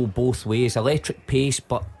can go both ways, electric pace,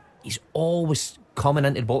 but he's always coming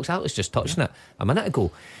into the box. I was just touching it a minute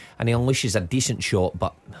ago, and he unleashes a decent shot,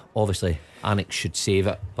 but obviously Anik should save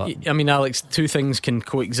it. But I mean, Alex, two things can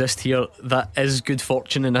coexist here. That is good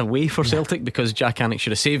fortune in a way for Celtic, because Jack Anik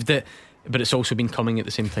should have saved it, but it's also been coming at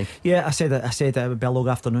the same time. Yeah, I said it would be a long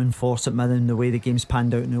afternoon for St Mirren, the way the game's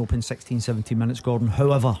panned out in the open 16-17 minutes, Gordon.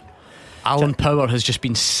 However, Alan Power has just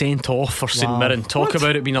been sent off for St Mirren. Talk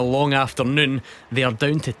about it being a long afternoon. They are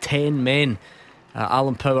down to 10 men.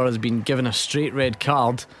 Alan Power has been given a straight red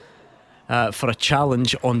card for a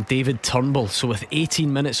challenge on David Turnbull. So with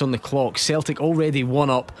 18 minutes on the clock, Celtic already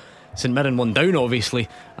 1 up, St Mirren 1 down obviously.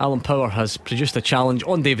 Alan Power has produced a challenge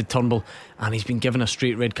on David Turnbull, and he's been given a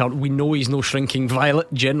straight red card. We know he's no shrinking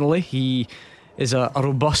violet generally. He is a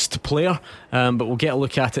robust player, but we'll get a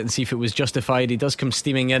look at it and see if it was justified. He does come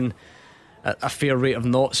steaming in at a fair rate of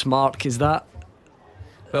knots. Mark, is that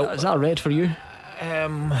a red for you? I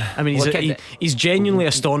mean, he's genuinely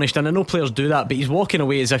astonished, and I know players do that, but he's walking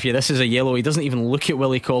away as if this is a yellow. He doesn't even look at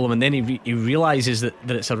Willie Collum, and then he realises that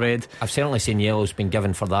it's a red. I've certainly seen yellows been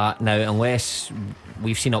given for that. Now, unless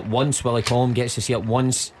we've seen it once, Willie Collum gets to see it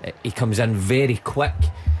once. He comes in very quick.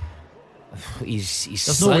 He's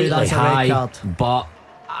slightly high, but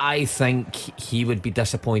I think he would be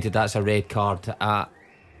disappointed that's a red card. I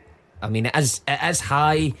mean, it is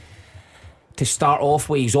high to start off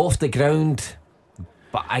with. He's off the ground,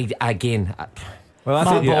 but I think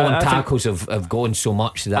tackles have gone so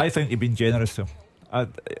much that I think you've been generous to him.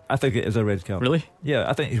 I think it is a red card. Really? Yeah,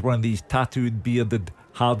 I think he's one of these tattooed, bearded,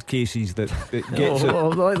 hard cases that gets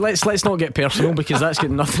it. Let's not get personal, because that's got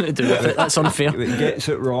nothing to do with it. That's unfair. That gets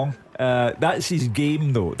it wrong. That's his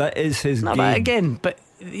game, though. That is his game. But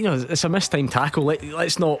it's a mistimed tackle.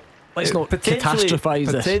 Let's not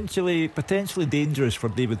catastrophise this. Potentially dangerous for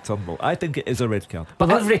David Turnbull. I think it is a red card.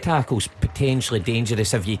 But every tackle's potentially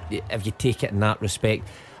dangerous if you take it in that respect.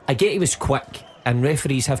 I get he was quick, and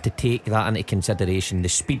referees have to take that into consideration. The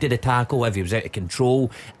speed of the tackle, if he was out of control,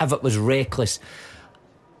 if it was reckless.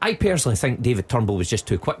 I personally think David Turnbull was just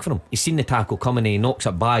too quick for him. He's seen the tackle coming and he knocks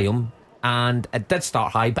it by him, and it did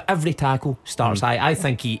start high, but every tackle starts high. I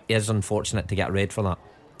think he is unfortunate to get red for that.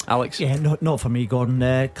 Alex? Yeah, not for me,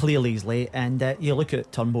 Gordon. Clearly he's late, and you look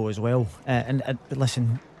at Turnbull as well, and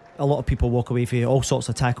listen, a lot of people walk away for all sorts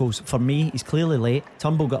of tackles. For me, he's clearly late.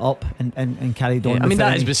 Turnbull got up and carried on. I mean,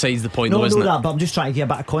 that is besides the point, though, isn't it? But I'm just trying to give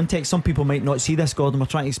a bit of context. Some people might not see this, Gordon. We're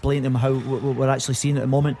trying to explain to them how we're actually seeing it at the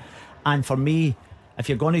moment. And for me, if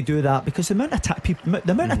you're going to do that, because the amount of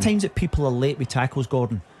times that people are late with tackles,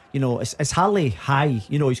 Gordon, it's hardly high.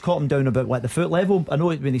 He's caught him down about the foot level. I know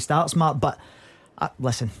when he starts, Mark, but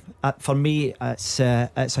for me, it's a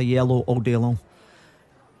yellow all day long.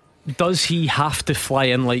 Does he have to fly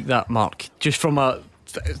in like that, Mark? Just from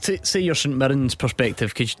say your St Mirren's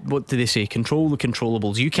perspective, because what do they say? Control the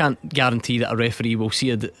controllables. You can't guarantee that a referee will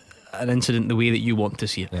see an incident the way that you want to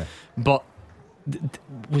see it. Yeah. But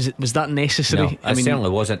was that necessary? No, it certainly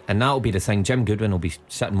wasn't. And that'll be the thing. Jim Goodwin will be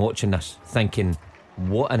sitting watching this thinking,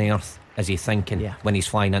 what on earth is he thinking when he's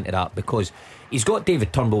flying into that? Because he's got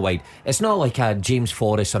David Turnbull wide. It's not like a James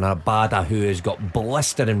Forrest or a Bada who has got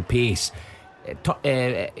blistering pace. Power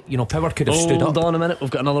could have stood up. Hold on a minute,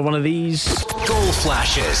 we've got another one of these goal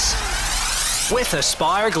flashes with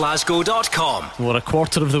AspireGlasgow.com. We're a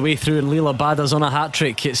quarter of the way through, and Leila Bada's on a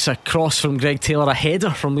hat-trick. It's a cross from Greg Taylor, a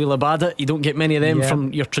header from Leila Bada. You don't get many of them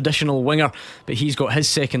from your traditional winger, but he's got his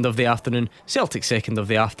second of the afternoon, Celtic's second of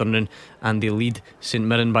the afternoon, and they lead St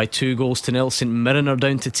Mirren by 2-0. St Mirren are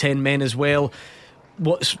down to 10 men as well.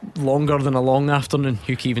 What's longer than a long afternoon,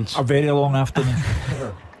 Hugh Keevins? A very long afternoon.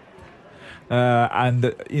 And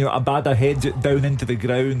Abada heads it down into the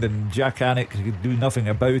ground, and Jack Anik could do nothing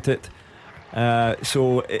about it.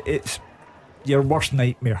 So it's your worst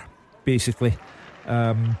nightmare, basically.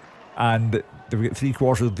 And they've got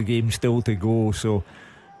 3/4 of the game still to go. So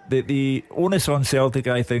the onus on Celtic,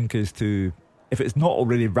 I think, is to, if it's not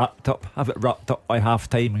already wrapped up, have it wrapped up by half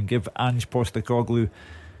time and give Ange Postecoglou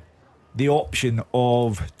the option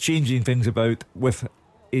of changing things about with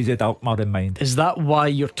AZ Alkmaar in mind. Is that why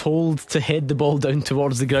you're told to head the ball down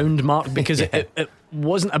towards the ground, Mark? Because it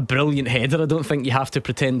wasn't a brilliant header. I don't think you have to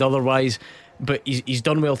pretend otherwise, but he's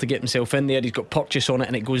done well to get himself in there. He's got purchase on it,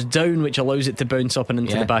 and it goes down, which allows it to bounce up and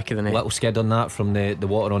into the back of the net. Little skid on that from the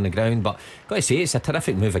water on the ground, but got to say, it's a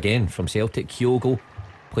terrific move again from Celtic. Kyogo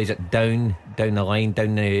plays it down the line,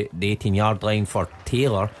 down the 18-yard line for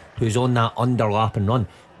Taylor, who's on that underlap and run.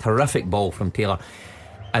 terrific ball from Taylor.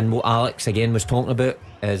 And what Alex again was talking about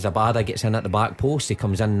is Abada gets in at the back post, he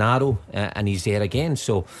comes in narrow, and he's there again.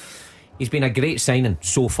 So he's been a great signing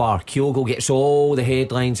so far. Kyogo gets all the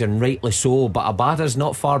headlines, and rightly so, but Abada's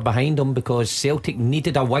not far behind him, because Celtic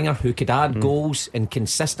needed a winger who could add goals and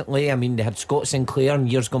consistently. I mean, they had Scott Sinclair in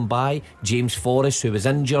years gone by, James Forrest, who was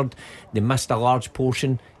injured. They missed a large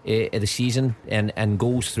portion of the season and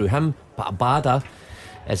goals through him, but Abada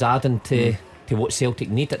is adding to what Celtic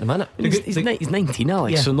need at the minute. He's 19,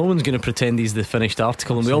 Alex, so no one's going to pretend he's the finished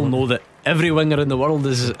article, and we all know that every winger in the world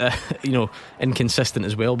is inconsistent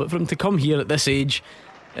as well, but for him to come here at this age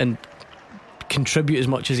and contribute as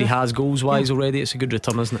much as he has goals wise already, it's a good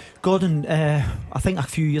return, isn't it? Gordon, I think a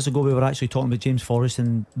few years ago we were actually talking about James Forrest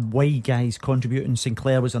and wide guys contributing.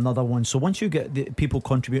 Sinclair was another one. So once you get the people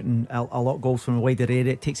contributing a lot of goals from a wider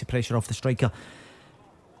area, it takes the pressure off the striker.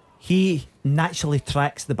 He naturally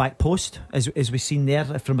tracks the back post, as we've seen there.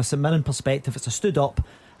 From a St Mirren perspective, it's a stood up,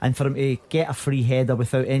 and for him to get a free header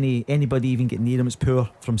without anybody even getting near him, it's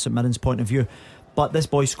poor from St Mirren's point of view. But this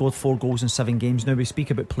boy scored 4 goals in 7 games. Now we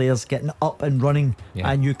speak about players getting up and running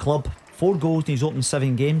at a new club. 4 goals in his opening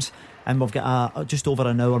 7 games, and we've got just over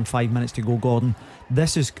an hour and 5 minutes to go, Gordon.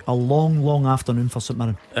 This is a long afternoon for St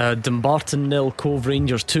Mirren. Dumbarton 0, Cove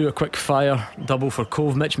Rangers 2, a quick fire double for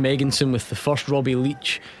Cove. Mitch Megginson with the first. Robbie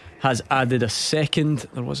Leach has added a second.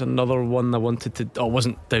 There was another one I wanted to... it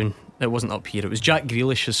wasn't down, it wasn't up here. It was Jack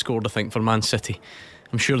Grealish has scored, I think, for Man City.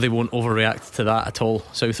 I'm sure they won't overreact to that at all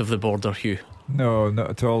south of the border, Hugh. No,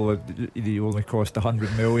 not at all. He only cost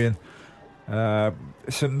 100 million.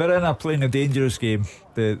 St Mirren are playing a dangerous game.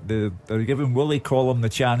 They're giving Willie Collum the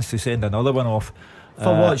chance to send another one off.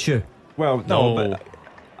 For what, Hugh? Well, no,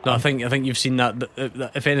 I think you've seen that.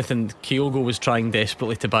 If anything, Kyogo was trying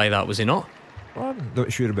desperately to buy that, was he not? Well, I'm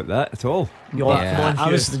not sure about that at all. I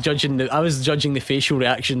was judging the facial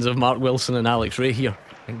reactions of Mark Wilson and Alex Ray here.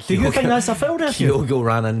 Do you think that's a foul there? Kyogo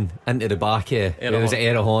ran into the back here. It was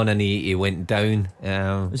Erehon, and he went down.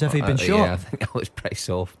 As if he'd been shot. Yeah, I think that was pretty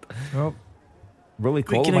soft. Well, Willie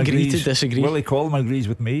Collum agrees to disagree. Willie Collum agrees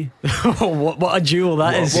with me. what a duel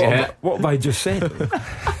that is. What have I just said?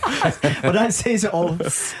 Well, that says it all.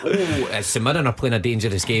 St Mirren are playing a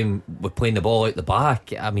dangerous game with playing the ball out the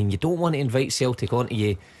back. I mean, you don't want to invite Celtic onto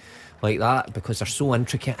you like that, because they're so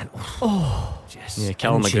intricate. And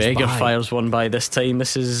Callum McGregor fires one by this time.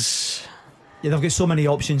 This is... they've got so many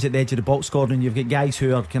options at the edge of the box, Gordon. You've got guys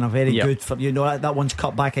who are kind of very good for, that one's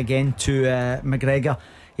cut back again to McGregor.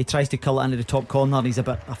 He tries to curl it into the top corner. He's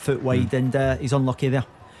about a foot wide, and he's unlucky there.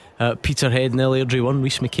 Peterhead and Airdrie 1.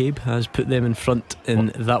 Rhys McCabe has put them in front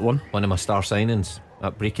in that one. One of my star signings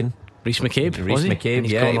at Brecon. Rhys McCabe, he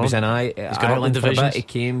was in Ireland for a bit. He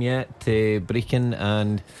came to Brecon,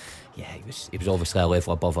 and he was obviously a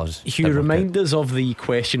level above us. Hugh, remind us of the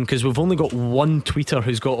question, because we've only got one tweeter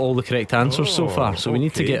who's got all the correct answers so far, so we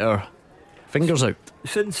need to get our fingers out.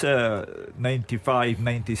 Since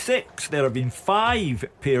 95-96, there have been 5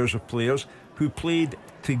 pairs of players who played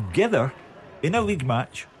together in a league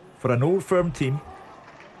match for an Old Firm team,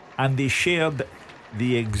 and they shared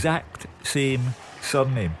the exact same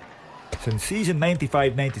surname. Since season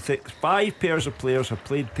 95-96, 5 pairs of players have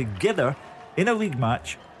played together in a league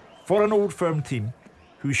match for an Old Firm team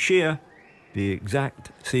who share the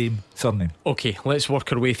exact same surname. Okay, let's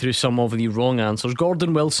work our way through some of the wrong answers.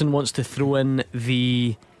 Gordon Wilson wants to throw in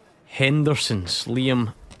the Hendersons,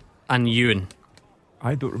 Liam and Ewan.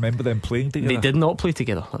 I don't remember them playing together. They did not play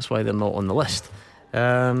together, that's why they're not on the list.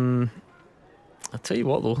 I'll tell you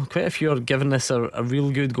what though, quite a few are giving this a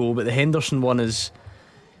real good go, but the Henderson one is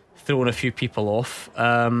throwing a few people off.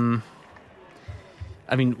 I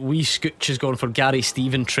mean, Wee Scooch has gone for Gary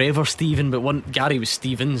Stephen, Trevor Stephen, but Gary was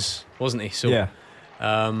Stevens, wasn't he? So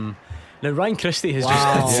now Ryan Christie has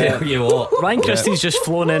Ryan Christie's just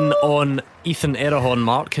flown in on Ethan Erehon.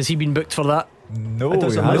 Mark, has he been booked for that? No,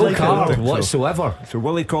 no card whatsoever. So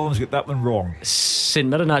Willie Collins got that one wrong. St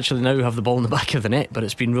Mirren actually now have the ball in the back of the net, but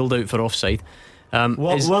it's been ruled out for offside.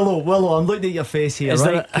 Willow, I'm looking at your face here.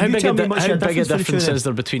 How big a difference is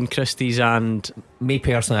there between Christie's and... Me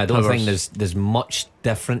personally, I don't think there's much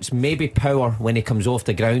difference. Maybe Power, when he comes off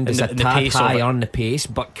the ground, is a tad higher on the pace,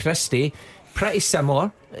 but Christie, pretty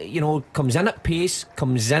similar. Comes in at pace,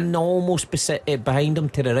 comes in almost behind him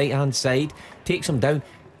to the right hand side, takes him down,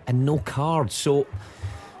 and no card. So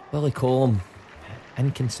Willie Collum,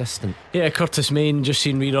 inconsistent. Curtis Main, just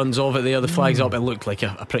seen reruns of it there. The flag's up. It looked like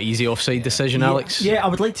a pretty easy offside decision, Alex. I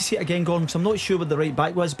would like to see it again, Gordon, because I'm not sure what the right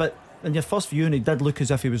back was, but in your first viewing it did look as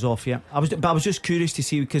if he was off. I was just curious to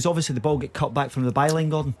see, because obviously the ball get cut back from the byline,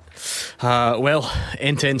 Gordon.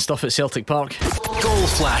 End-to-end stuff at Celtic Park. Goal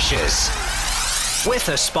flashes with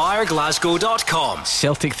AspireGlasgow.com.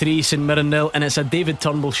 Celtic 3, St Mirren 0, and it's a David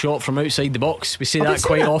Turnbull shot from outside the box. We say that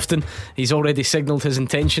quite often. He's already signalled his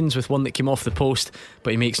intentions with one that came off the post,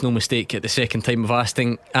 but he makes no mistake at the second time of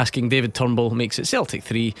asking. David Turnbull makes it Celtic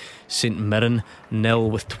 3, St Mirren 0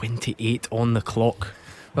 with 28 on the clock.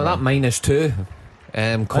 Well, that -2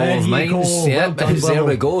 call of mines. Yeah, there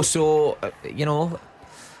we go. So,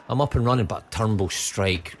 I'm up and running, but Turnbull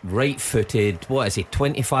strike, right footed, what is he,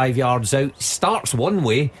 25 yards out, starts one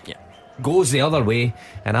way, goes the other way,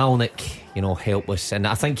 and Alnick, helpless. And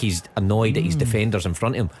I think he's annoyed at his defenders in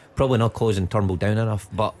front of him, probably not closing Turnbull down enough.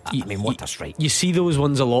 But I mean, what a strike. You see those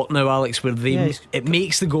ones a lot now, Alex, where it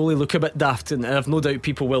makes the goalie look a bit daft, and I've no doubt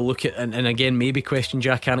people will look at and again maybe question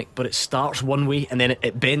Jack Alnick, but it starts one way and then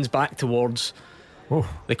it bends back towards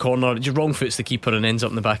the corner, just wrong foots the keeper and ends up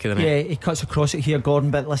in the back of the net. Yeah, he cuts across it here, Gordon.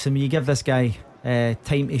 But listen, when you give this guy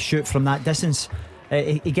time to shoot from that distance,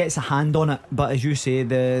 he gets a hand on it. But as you say,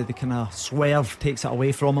 the kind of swerve takes it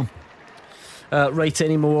away from him. Right,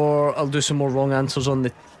 anymore. I'll do some more wrong answers on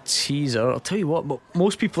the teaser. I'll tell you what, but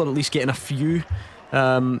most people are at least getting a few,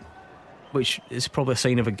 which is probably a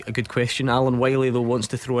sign of a good question. Alan Wiley though wants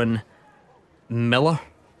to throw in Miller.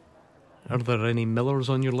 Are there any Millers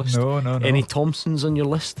on your list? No. Any Thompsons on your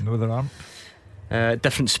list? No, there aren't.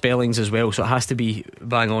 Different spellings as well, so it has to be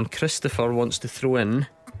bang on. Christopher wants to throw in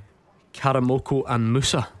Karamoko and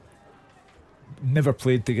Musa. Never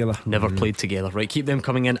played together. Played together. Right, keep them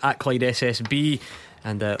coming in at Clyde SSB,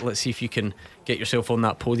 and let's see if you can get yourself on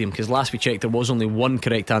that podium, because last we checked there was only one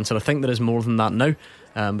correct answer. I think there is more than that now,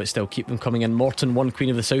 but still keep them coming in. Morton 1,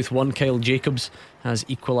 Queen of the South 1. Kyle Jacobs has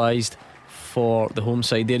equalised for the home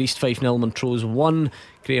side there. East Fife 0, Montrose 1.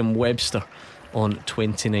 Graham Webster on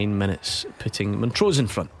 29 minutes, putting Montrose in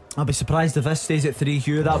front. I'll be surprised if this stays at 3,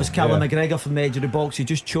 Hugh. That was Callum McGregor from the edge of the box. He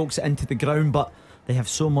just chokes it into the ground, but they have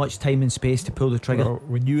so much time and space to pull the trigger. Well,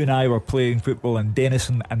 when you and I were playing football in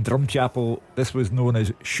Denison and Drumchapel, this was known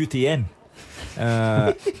as shooty in,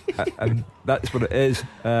 and that's what it is.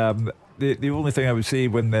 The only thing I would say,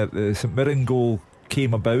 when the St Mirren goal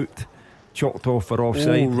came about, chalked off for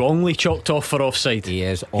offside. Wrongly chalked off for offside. He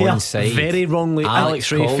is onside. Very wrongly. Alex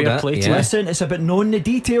Ray, fair play to you. Listen, it's about knowing the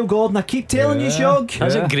detail, Gordon. I keep telling you, Shog.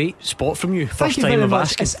 That's a great spot from you. First time of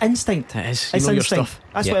asking. It's instinct. It is. It's your instinct. stuff.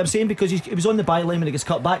 That's what I'm saying, because he was on the byline when it gets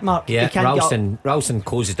cut back, Mark. Yeah, Ralston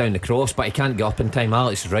closes down the cross, but he can't get up in time.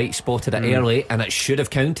 Alex is right, spotted it early, and it should have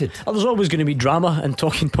counted. There's always going to be drama and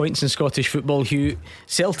talking points in Scottish football, Hugh.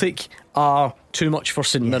 Celtic are too much for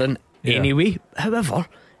St Mirren anyway. However,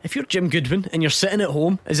 if you're Jim Goodwin and you're sitting at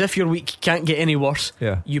home as if your week can't get any worse,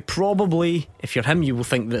 you probably, if you're him, you will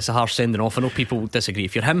think that it's a harsh sending off. I know people will disagree.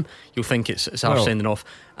 If you're him, you'll think it's a harsh sending off.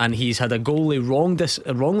 And he's had a goal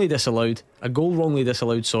wrongly disallowed,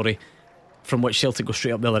 from which Celtic go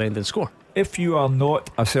straight up the other end and score. If you are not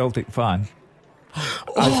a Celtic fan,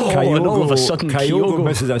 and all of a sudden Kyogo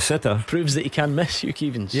misses a sitter, proves that he can miss, Hugh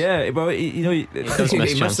Keevins. Yeah, well, he does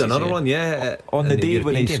miss missed another one. On the day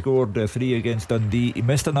when he scored 3 against Dundee, he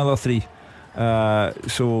missed another 3.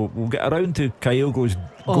 So we'll get around to Kyogo's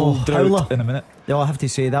goal drought in a minute. I have to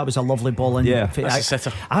say that was a lovely ball in. That's a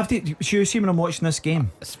sitter. I have to see when I'm watching this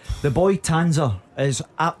game, the boy Tanzer is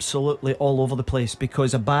absolutely all over the place,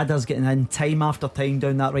 because Abada's getting in time after time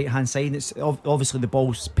down that right hand side. It's obviously the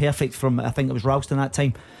ball's perfect from, I think it was Ralston that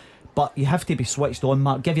time, but you have to be switched on,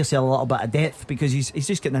 Mark. Give yourself a little bit of depth, because he's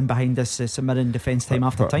just getting in behind this St Mirren defence time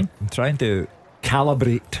after time. I'm trying to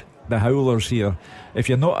calibrate the howlers here. If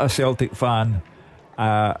you're not a Celtic fan,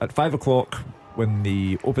 at 5 o'clock when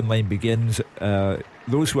the open line begins,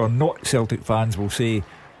 those who are not Celtic fans will say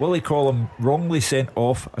Willie Collum wrongly sent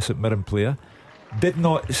off a St Mirren player, did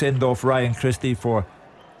not send off Ryan Christie for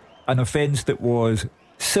an offence that was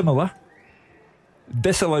similar,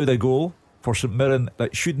 disallowed a goal for St Mirren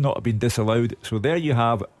that should not have been disallowed. So there you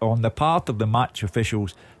have, on the part of the match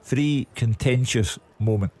officials, 3 contentious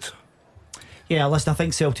moments. Yeah, listen, I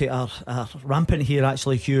think Celtic are rampant here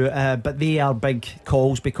actually, Hugh, but they are big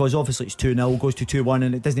calls, because obviously it's 2-0, goes to 2-1,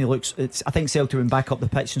 and it doesn't look, I think Celtic went back up the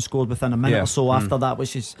pitch and scored within a minute or so after that,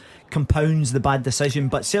 which compounds the bad decision.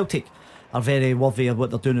 But Celtic are very worthy of what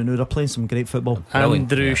they're doing, and they're playing some great football.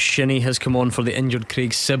 Andrew Shinnie has come on for the injured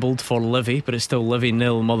Craig Sibbald for Livy, but it's still Livy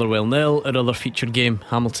 0, Motherwell 0. Another featured game,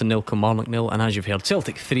 Hamilton 0, Kilmarnock 0, and as you've heard,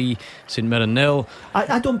 Celtic 3, St Mirren 0.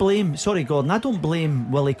 I don't blame, sorry Gordon, I don't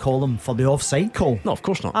blame Willie Collum for the offside call. No, of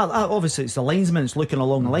course not. Obviously it's the linesman that's looking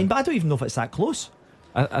along the line, but I don't even know if it's that close.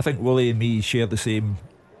 I think Willie and me share the same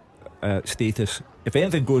status. If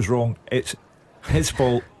anything goes wrong, it's his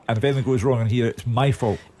fault. And if anything goes wrong in here, it's my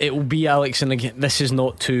fault. It will be, Alex, and again, this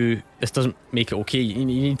doesn't make it okay. You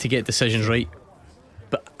need to get decisions right.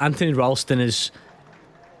 But Anthony Ralston is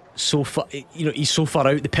so far, he's so far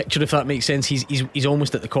out the picture, if that makes sense. He's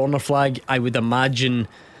almost at the corner flag. I would imagine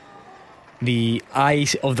the eye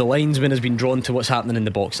of the linesman has been drawn to what's happening in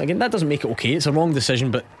the box. Again, that doesn't make it okay. It's a wrong decision,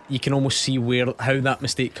 but you can almost see how that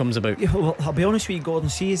mistake comes about. Yeah, well, I'll be honest with you, Gordon.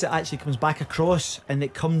 See, as it actually comes back across and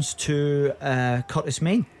it comes to Curtis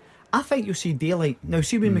Main, I think you'll see daylight. Now,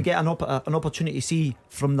 see when we get an opportunity to see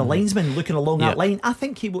from the linesman looking along that line, I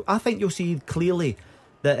think you'll see clearly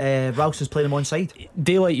that Ralston's playing him onside.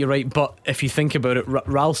 Daylight, you're right, but if you think about it,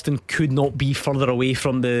 Ralston could not be further away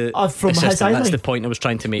from the from his eye That's line. the point I was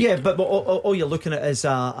trying to make. Yeah, but all you're looking at is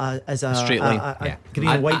a straight line, a green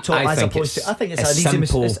and white top, as opposed to. I think it's an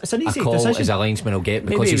easy call decision. as a linesman will get,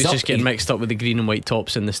 because maybe he's he was just getting mixed up with the green and white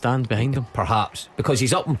tops in the stand behind him. Perhaps because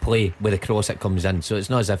he's up in play with the cross that comes in, so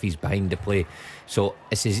it's not as if he's behind the play. So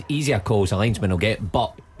it's as easy a call as a linesman will get,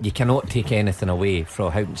 but you cannot take anything away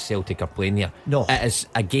from how Celtic are playing here. No, it is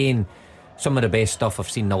again some of the best stuff I've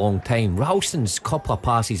seen in a long time. Ralston's couple of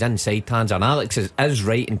passes inside Tanser, and Alex is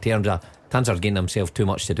right in terms of Tanser's getting himself too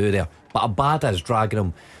much to do there, but Abada's dragging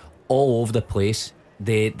him all over the place.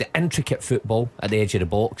 The intricate football at the edge of the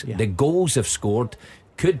box, the goals they've scored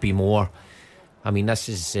could be more. I mean, this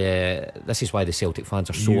is why the Celtic fans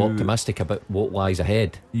are so optimistic about what lies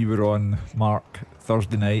ahead. You were on, Mark,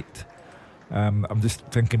 Thursday night. I'm just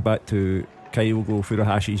thinking back to Kyogo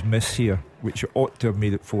Furuhashi's miss here, which ought to have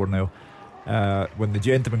made it 4-0. When the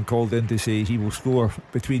gentleman called in to say he will score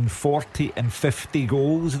between 40 and 50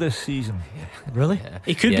 goals this season. Really?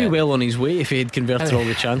 He could be well on his way if he had converted all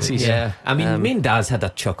the chances. I mean, Main Daz had a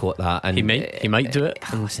chuckle at that, and he might do it.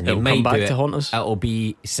 Listen, it'll come back to haunt us. It'll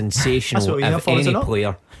be sensational if any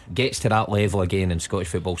player gets to that level again in Scottish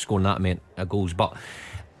football, scoring that amount of goals. But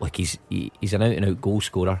like, he's an out and out goal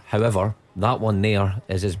scorer. However, that one there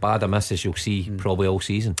is as bad a miss as you'll see probably all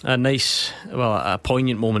season. A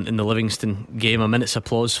poignant moment in the Livingston game. A minute's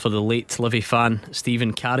applause for the late Livy fan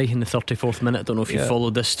Stephen Carey in the 34th minute. I don't know if you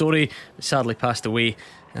followed this story. He sadly passed away,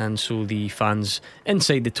 and so the fans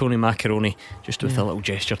inside the Tony Macaroni just with a little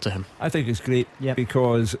gesture to him. I think it's great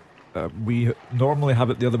because we normally have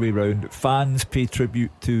it the other way round. Fans pay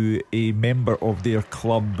tribute to a member of their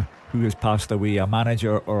club who has passed away, a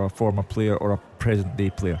manager or a former player or a present day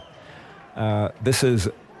player. This is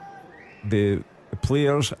the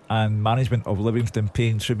players and management of Livingston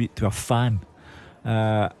paying tribute to a fan,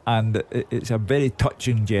 and it's a very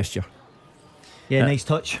touching gesture. Nice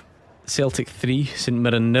touch. Celtic 3, St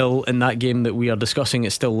Mirren 0. In that game that we are discussing,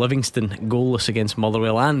 it's still Livingston goalless against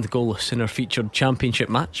Motherwell and goalless in our featured championship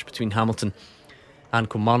match between Hamilton and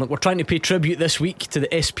Kilmarnock. We're trying to pay tribute this week to the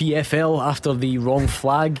SPFL after the wrong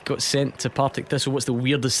flag got sent to Partick Thistle. What's the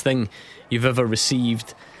weirdest thing you've ever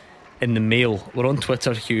received in the mail? We're on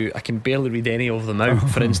Twitter, Hugh. I can barely read any of them out.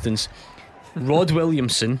 For instance, Rod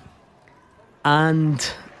Williamson,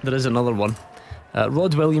 and there is another one,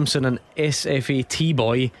 Rod Williamson and SFA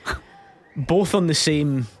T-Boy, both on the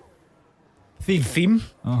same theme.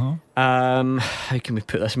 How can we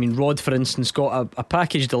put this? I mean, Rod, for instance, got a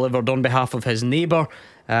package delivered on behalf of his neighbour,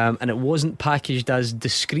 and it wasn't packaged as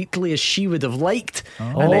discreetly as she would have liked,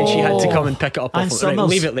 and then she had to come and pick it up off. Right,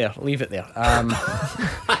 leave it there.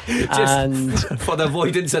 And for the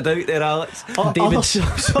avoidance of doubt there, Alex,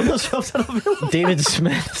 David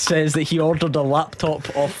Smith says that he ordered a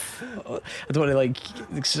laptop off, I don't want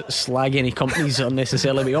to slag any companies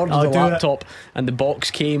unnecessarily, but he ordered a laptop and the box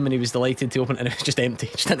came and he was delighted to open it, and it was just empty,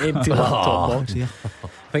 just an empty laptop box.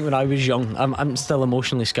 I think when I was young, I'm still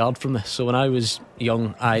emotionally scarred from this. So when I was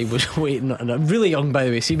young, I was waiting, and I'm really young, by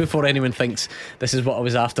the way. See, before anyone thinks this is what I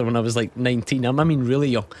was after when I was like 19, I mean really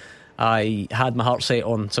young, I had my heart set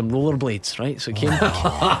on some rollerblades, right? So it came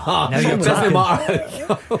now you're talking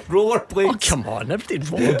rollerblades. Oh, come on, everybody did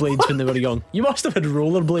rollerblades when they were young. You must have had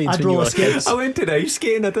rollerblades when you were a kid. I went to the ice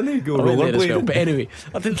skating, I didn't go rollerblading. Well. But anyway,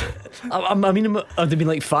 I'd have been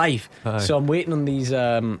like 5. So I'm waiting on these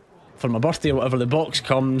for my birthday or whatever. The box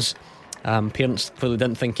comes, parents clearly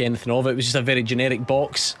didn't think anything of it. It was just a very generic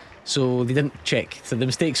box, so they didn't check, so the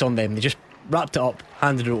mistake's on them. They just wrapped it up,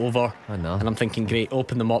 handed it over, and I'm thinking, great,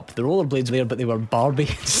 open them up, the rollerblades there, but they were Barbie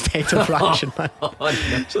instead of Action Man.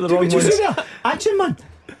 So the wrong ones. Action Man.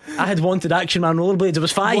 I had wanted Action Man rollerblades. It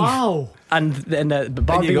was 5. Wow. And then the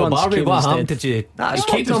Barbie ones came what instead. happened? Did you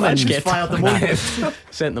keep them in?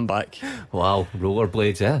 Sent them back. Wow,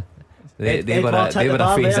 rollerblades, They were Edward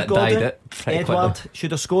a phase that died it. Edward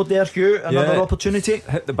should have scored there, Hugh. Another opportunity.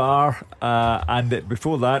 Hit the bar, and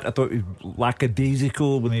before that I thought he was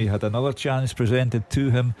lackadaisical when he had another chance presented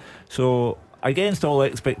to him. So against all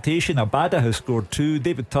expectation, Abada has scored 2,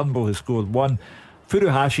 David Turnbull has scored 1.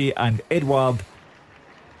 Furuhashi and Edward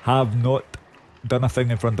have not done a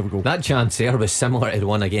thing in front of a goal. That chance there was similar to the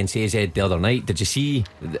one against AZ the other night. Did you see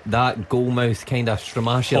that goal mouth kind of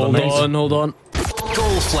stramash? Hold on.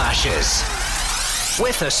 Goal flashes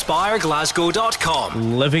with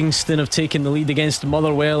AspireGlasgow.com. Livingston have taken the lead against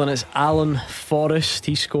Motherwell, and it's Alan Forrest.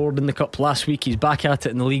 He scored in the Cup last week. He's back at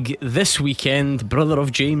it in the league this weekend. Brother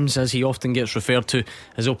of James, as he often gets referred to,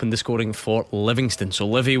 has opened the scoring for Livingston. So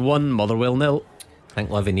Livy 1, Motherwell 0. I think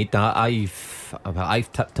Livy need that.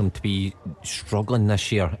 I've tipped him to be struggling this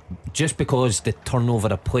year, just because the turnover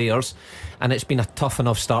of players, and it's been a tough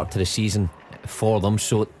enough start to the season for them,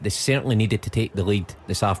 so they certainly needed to take the lead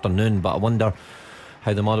this afternoon. But I wonder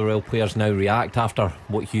how the Motherwell players now react after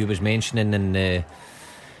what Hugh was mentioning in the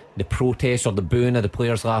protest or the booing of the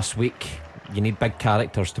players last week. You need big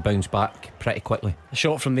characters to bounce back pretty quickly. A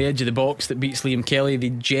shot from the edge of the box that beats Liam Kelly. They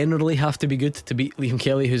generally have to be good to beat Liam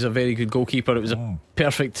Kelly, who's a very good goalkeeper. It was a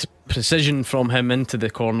perfect precision from him into the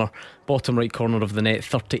corner, bottom right corner of the net.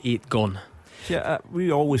 38 gone. Yeah,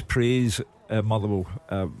 we always praise Motherwell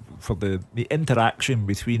for the interaction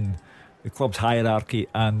between the club's hierarchy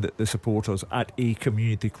and the supporters at a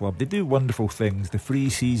community club. They do wonderful things. The free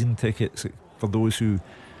season tickets for those who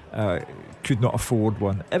could not afford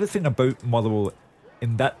one. Everything about Motherwell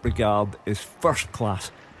in that regard is first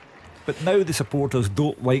class. But now the supporters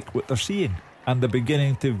don't like what they're seeing, and they're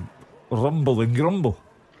beginning to rumble and grumble,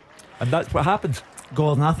 and that's what happens.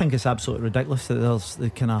 Gordon, I think it's absolutely ridiculous that there's the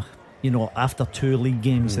kind of, after 2 league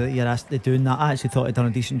games that you're asked to doing that. I actually thought he'd done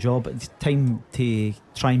a decent job. It's time to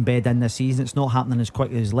try and bed in this season. It's not happening as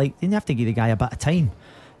quickly as like. You have to give the guy a bit of time.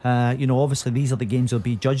 Obviously these are the games he'll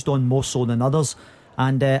be judged on more so than others.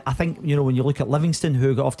 And I think, when you look at Livingston,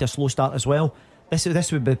 who got off to a slow start as well,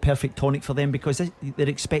 this would be the perfect tonic for them, because they're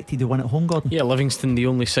expected to win at home, Gordon. Yeah, Livingston, the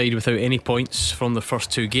only side without any points from the first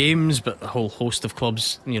 2 games, but a whole host of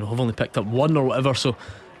clubs, have only picked up 1 or whatever. So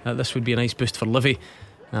this would be a nice boost for Livy,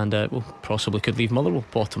 and possibly could leave Motherwell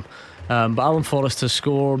bottom. But Alan Forrest has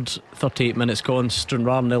scored. 38 minutes gone.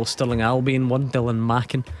 Stranraer 0, Stirling Albion 1. Dylan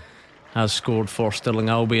Mackin has scored for Stirling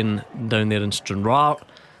Albion down there in Stranraer.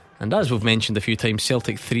 And as we've mentioned a few times,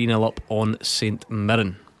 Celtic 3-0 up on St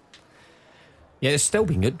Mirren. Yeah, it's still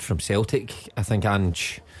been good from Celtic. I think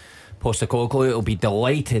Ange Postecoglou will be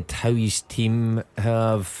delighted how his team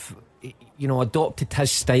have adopted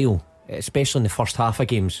his style, especially in the first half of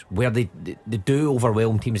games, where they do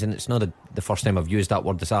overwhelm teams. And it's not the first time I've used that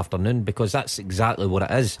word this afternoon, because that's exactly what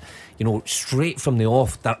it is. Straight from the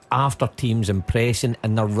off, they're after teams and pressing,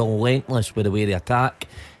 and they're relentless with the way they attack.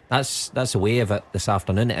 That's the way of it this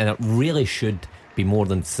afternoon, and it really should be more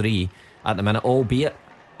than 3 at the minute, albeit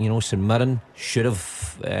St Mirren should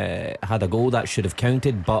have had a goal that should have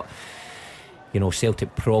counted, but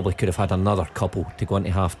Celtic probably could have had another couple to go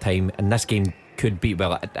into half time, and this game could be,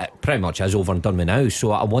 well, it pretty much is over and done with now.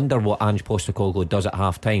 So I wonder what Ange Postecoglou does at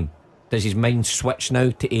half time. Does his mind switch now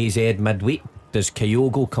to AZ midweek? Does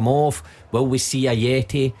Kyogo come off? Will we see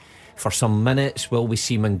Ayeti for some minutes? Will we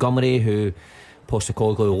see Montgomery, who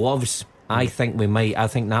Postecoglou loves? I think we might. I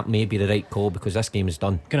think that may be the right call, because this game is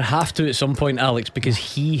done. Going to have to at some point, Alex, because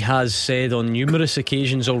he has said on numerous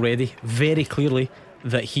occasions already, very clearly,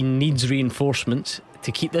 that he needs reinforcements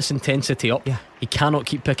to keep this intensity up. He cannot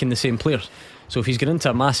keep picking the same players. So if he's going into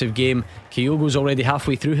a massive game, Kyogo's already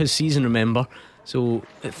halfway through his season, remember. So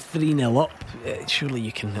at 3-0 up, surely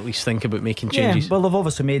you can at least think about making changes. Yeah, well, they've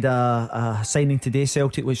obviously made a signing today,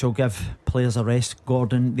 Celtic, which will give players a rest,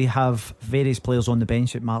 Gordon. They have various players on the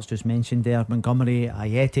bench that Mark's just mentioned there, Montgomery,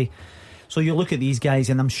 Ayeti. So you look at these guys,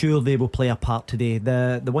 and I'm sure they will play a part today.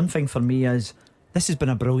 The one thing for me is, this has been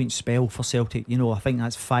a brilliant spell for Celtic. I think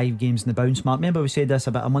that's 5 games in the bounce mark. Remember we said this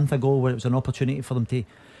about a month ago, where it was an opportunity for them to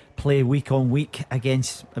play week on week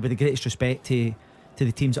against, with the greatest respect to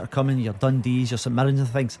the teams that are coming, your Dundees, your St Mirrens and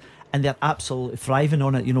things, and they're absolutely thriving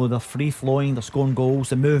on it. They're free flowing, they're scoring goals,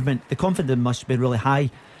 the movement, the confidence must be really high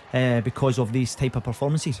because of these type of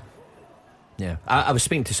performances. Yeah, I was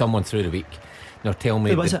speaking to someone through the week, and they're telling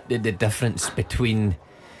me the difference between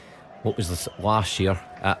what was this last year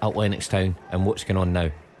at Lennoxtown and what's going on now,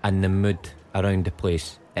 and the mood around the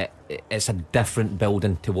place. It's a different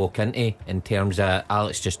building to walk into, in terms of,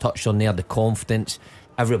 Alex just touched on there, the confidence.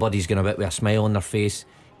 Everybody's going about with a smile on their face.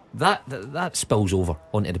 That spills over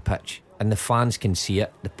onto the pitch, and the fans can see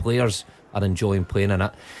it. The players are enjoying playing in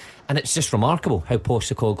it, and it's just remarkable how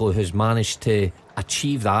Postecoglou has managed to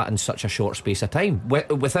achieve that in such a short space of time,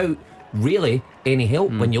 without really any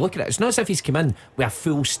help. When you look at it, it's not as if he's come in with a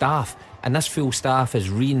full staff, and this full staff has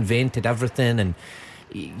reinvented everything and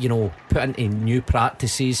put into new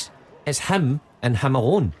practices. It's him and him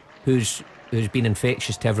alone who's been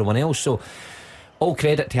infectious to everyone else. So all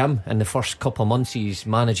credit to him in the first couple of months of his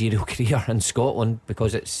managerial career in Scotland,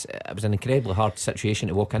 because it was an incredibly hard situation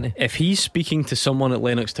to walk into. If he's speaking to someone at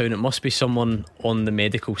Lennoxtown, it must be someone on the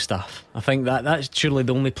medical staff. I think that's surely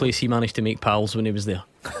the only place he managed to make pals when he was there.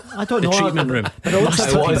 I don't know. The treatment room. But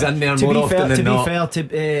also, was in there more often than not. To be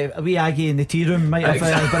fair, a wee Aggie in the tea room might have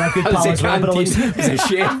been a good pal as well. But it was a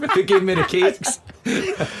chef who gave me the cakes.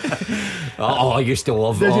 I used to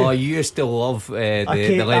love. I used to love the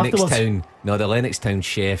Lennoxtown. No, the Lennoxtown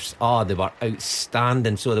chefs. They were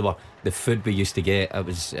outstanding. So they were. The food we used to get, it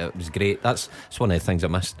was great. That's one of the things I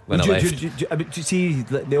missed when I left. Do you see,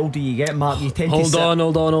 the older you get, Mark, you tend hold to on.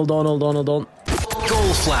 Goal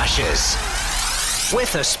flashes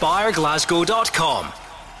with AspireGlasgow.com.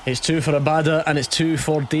 It's 2 for Abada and it's 2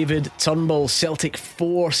 for David Turnbull. Celtic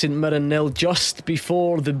 4, St Mirren 0. Just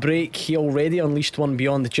before the break, he already unleashed one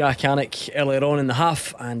beyond Jack Annick earlier on in the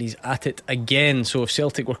half, and he's at it again. So if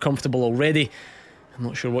Celtic were comfortable already, I'm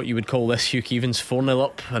not sure what you would call this. Hugh Keevins 4-0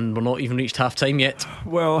 up, and we're not even reached half time yet.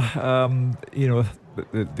 Well,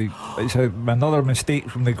 it's another mistake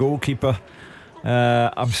from the goalkeeper.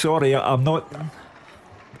 I'm sorry, I'm not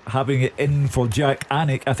having it in for Jack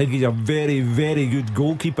Annick. I think he's a very, very good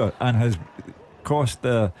goalkeeper and has cost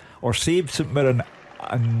or saved St Mirren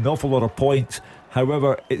an awful lot of points.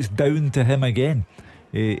 However, it's down to him again.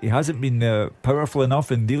 He hasn't been powerful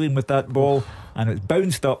enough in dealing with that ball, and it's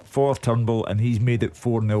bounced up for Turnbull, and he's made it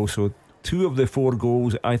 4-0. So 2 of the 4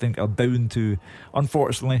 goals, I think, are down to,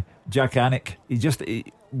 unfortunately, Jack Annick.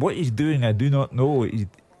 What he's doing, I do not know. He's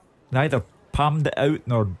neither palmed it out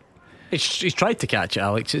nor. He's tried to catch it,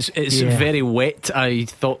 Alex. It's very wet. I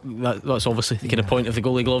thought that's obviously the kind of point of the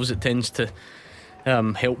goalie gloves. It tends to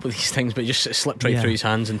help with these things, but it just slipped right through his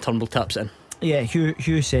hands, and Turnbull taps it in. Yeah,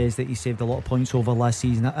 Hugh says that he saved a lot of points over last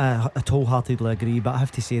season. I wholeheartedly agree, but I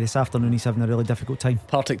have to say this afternoon he's having a really difficult time.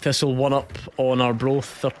 Partick Thistle 1 up on Arbroath,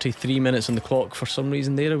 33 minutes on the clock. For some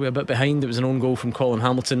reason there we're a bit behind. It was an own goal from Colin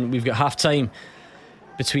Hamilton. We've got half time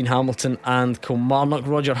between Hamilton and Kilmarnock.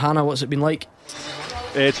 Roger Hannah, what's it been like?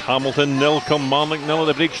 It's Hamilton 0, Kilmarnock 0 at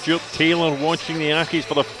the break. Stuart Taylor watching the Accies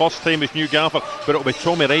for the first time as new gaffer, but it'll be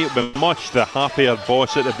Tommy Wright, it'll be much the happier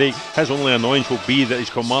boss at the break. His only annoyance will be that his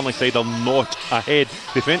Kilmarnock side are not ahead.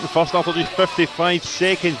 They went in first after just 55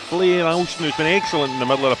 seconds. Blair Alston, who's been excellent in the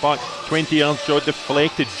middle of the park, 20 yard shot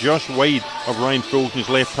deflected just wide of Ryan Fulton's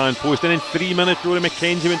left hand post, and in 3 minutes Rory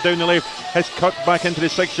McKenzie went down the left, his cut back into the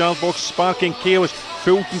 6 yard box, sparking chaos.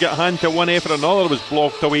 Fulton got a hand to one effort, another was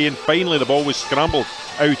blocked away, and finally the ball was scrambled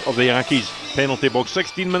out of the Accies penalty box.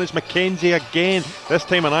 16 minutes, McKenzie again, this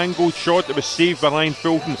time an angled shot that was saved by Ryan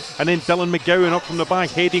Fulton, and then Dylan McGowan up from the back,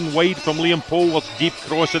 heading wide from Liam Polwarth's deep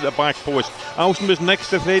cross at the back post. Alston was next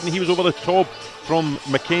to Fred and he was over the top from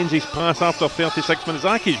McKenzie's pass after 36 minutes.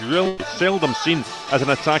 Accies really seldom seen as an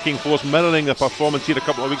attacking force, mirroring the performance here a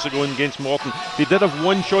couple of weeks ago against Morton. They did have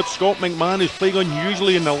one shot. Scott McMahon, who's playing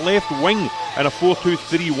unusually in the left wing in a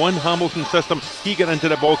 4-2-3-1 Hamilton system, he got into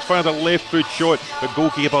the box, fired a left foot shot, but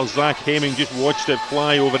goalkeeper Zach Hemming just watched it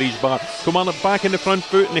fly over his bar. Kilmarnock back in the front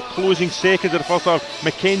foot in the closing seconds of the first half.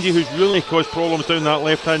 McKenzie, who's really caused problems down that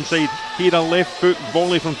left hand side, he had a left foot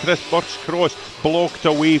volley from Chris Burke's cross, blocked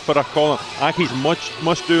away for a corner. Accies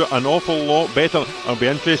must do an awful lot better. It'll be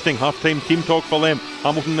interesting half-time team talk for them.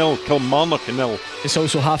 Hamilton 0, Kilmarnock 0. It's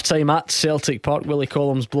also half-time at Celtic Park. Willie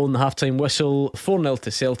Collum's blown the half-time whistle. 4-0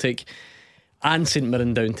 to Celtic, and St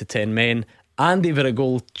Mirren down to 10 men, and they've had a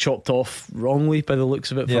goal chopped off wrongly by the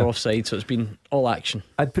looks of it for offside. So it's been all action.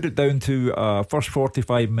 I'd put it down to first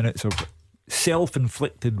 45 minutes of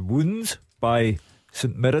self-inflicted wounds by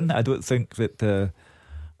St Mirren. I don't think that the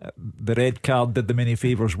red card did them any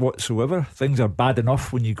favours whatsoever. Things are bad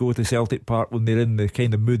enough when you go to Celtic Park when they're in the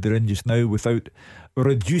kind of mood they're in just now, without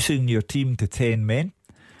reducing your team to 10 men.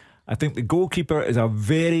 I think the goalkeeper is a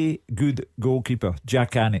very good goalkeeper,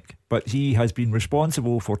 Jack Annick, but he has been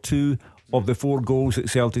responsible for 2 of the 4 goals that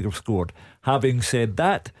Celtic have scored. Having said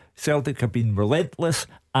that, Celtic have been relentless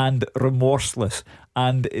and remorseless,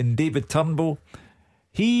 and in David Turnbull,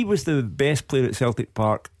 he was the best player at Celtic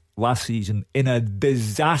Park last season in a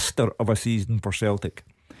disaster of a season for Celtic.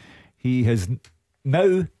 He has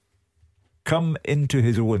now come into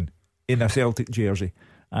his own in a Celtic jersey,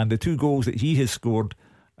 and the 2 goals that he has scored,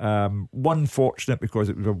 one fortunate because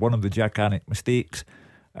it was one of the Jack Annick mistakes,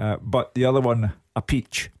 but the other one a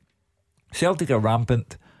peach. Celtic are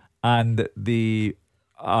rampant, and they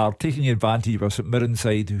are taking advantage of a St Mirren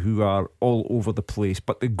side who are all over the place,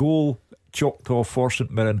 but the goal chalked off for St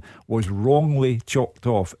Mirren was wrongly chalked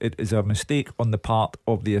off. It is a mistake on the part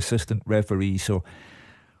of the assistant referee. So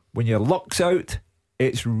when your luck's out,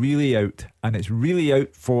 it's really out, and it's really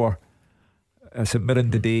out for St Mirren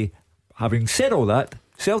today. Having said all that,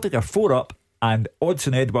 Celtic are 4 up and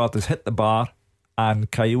Odsonne Edouard has hit the bar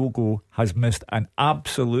and Kyogo has missed an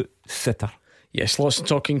absolute sitter. Yes, lots of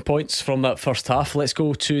talking points from that first half. Let's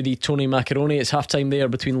go to the Tony Macaroni. It's half time there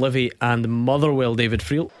between Livy and Motherwell. David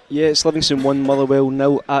Friel. Yeah, it's Livingston 1, Motherwell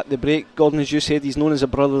 0 at the break. Gordon, as you said, he's known as a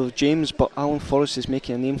brother of James, but Alan Forrest is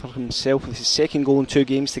making a name for himself with his second goal in 2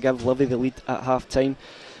 games to give Livy the lead at half time.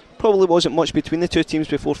 Probably wasn't much between the two teams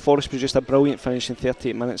before Forrest produced a brilliant finish in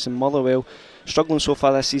 38 minutes, and Motherwell, struggling so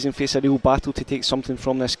far this season, face a real battle to take something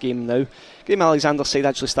from this game now. Graham Alexander's side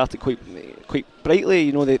actually started quite brightly.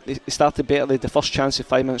 You know, they started better. They had the first chance of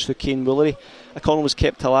 5 minutes through Kane Woolery. A corner was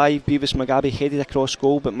kept alive. Beavis Mugabe headed across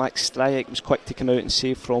goal, but Max Stryjek was quick to come out and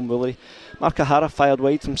save from Woolery. Mark O'Hara fired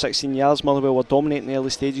wide from 16 yards. Motherwell were dominating the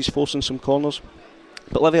early stages, forcing some corners.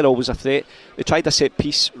 But Livy are always a threat. They tried a set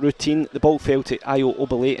piece routine. The ball fell to Ayo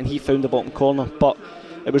Obele and he found the bottom corner, but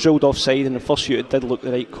it was ruled offside, and the first shoot it did look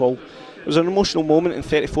the right call. It was an emotional moment in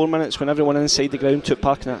 34 minutes when everyone inside the ground took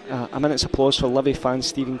part in a minute's applause for Livy fan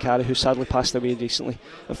Stephen Carey, who sadly passed away recently.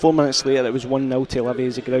 And 4 minutes later it was 1-0 to Livy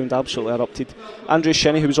as the ground absolutely erupted. Andrew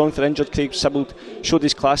Shinnie, who was on for injured Craig Sibbald, showed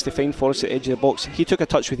his class to find Forrest at the edge of the box. He took a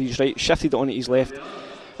touch with his right, shifted it onto his left,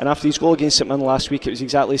 and after his goal against St Mirren last week, it was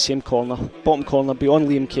exactly the same corner, bottom corner, beyond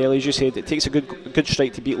Liam Kelly. As you said, it takes a good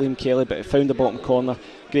strike to beat Liam Kelly, but it found the bottom corner.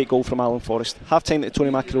 Great goal from Alan Forrest. Half time at Tony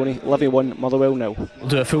Macaroni. Livy 1, Motherwell 0. We'll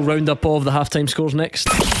do a full roundup of the half time scores next.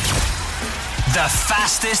 The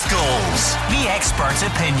fastest goals, the expert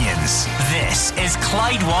opinions. This is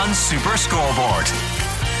Clyde One Super Scoreboard.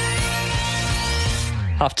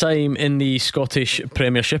 Half time in the Scottish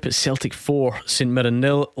Premiership. It's Celtic 4, St Mirren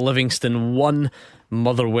 0, Livingston 1,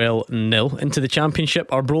 Motherwell 0. Into the Championship,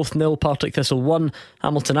 Arbroath 0, Partick Thistle 1,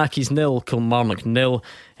 Hamilton Accies 0, Kilmarnock 0,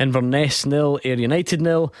 Inverness 0, Ayr United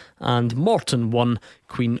 0, and Morton 1,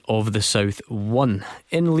 Queen of the South 1.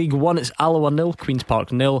 In League 1, it's Alloa 0, Queen's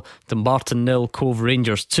Park 0, Dumbarton 0, Cove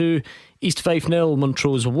Rangers 2, East Fife 0,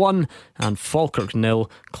 Montrose 1, and Falkirk 0,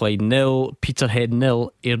 Clyde 0, Peterhead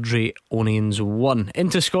 0, Airdrie Onions 1.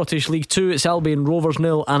 Into Scottish League 2, it's Albion Rovers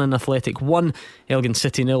 0, Annan Athletic 1, Elgin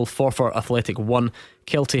City 0, Forfar Athletic 1,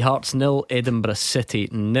 Kelty Hearts 0, Edinburgh City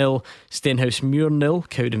 0, Stenhouse Muir 0,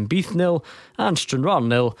 Cowdenbeath 0, and Stranraer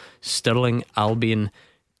 0, Stirling Albion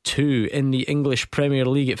 2. In the English Premier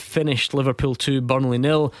League, it finished Liverpool 2, Burnley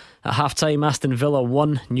 0. At half time, Aston Villa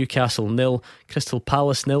 1, Newcastle 0, Crystal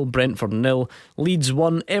Palace 0, Brentford 0, Leeds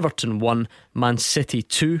 1, Everton 1, Man City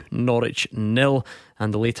 2, Norwich 0.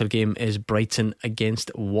 And the later game is Brighton against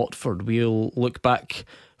Watford. We'll look back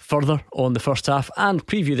further on the first half and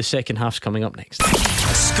preview the second half's coming up next.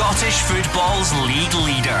 Scottish football's league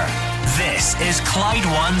leader. This is Clyde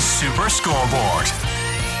One Super Scoreboard.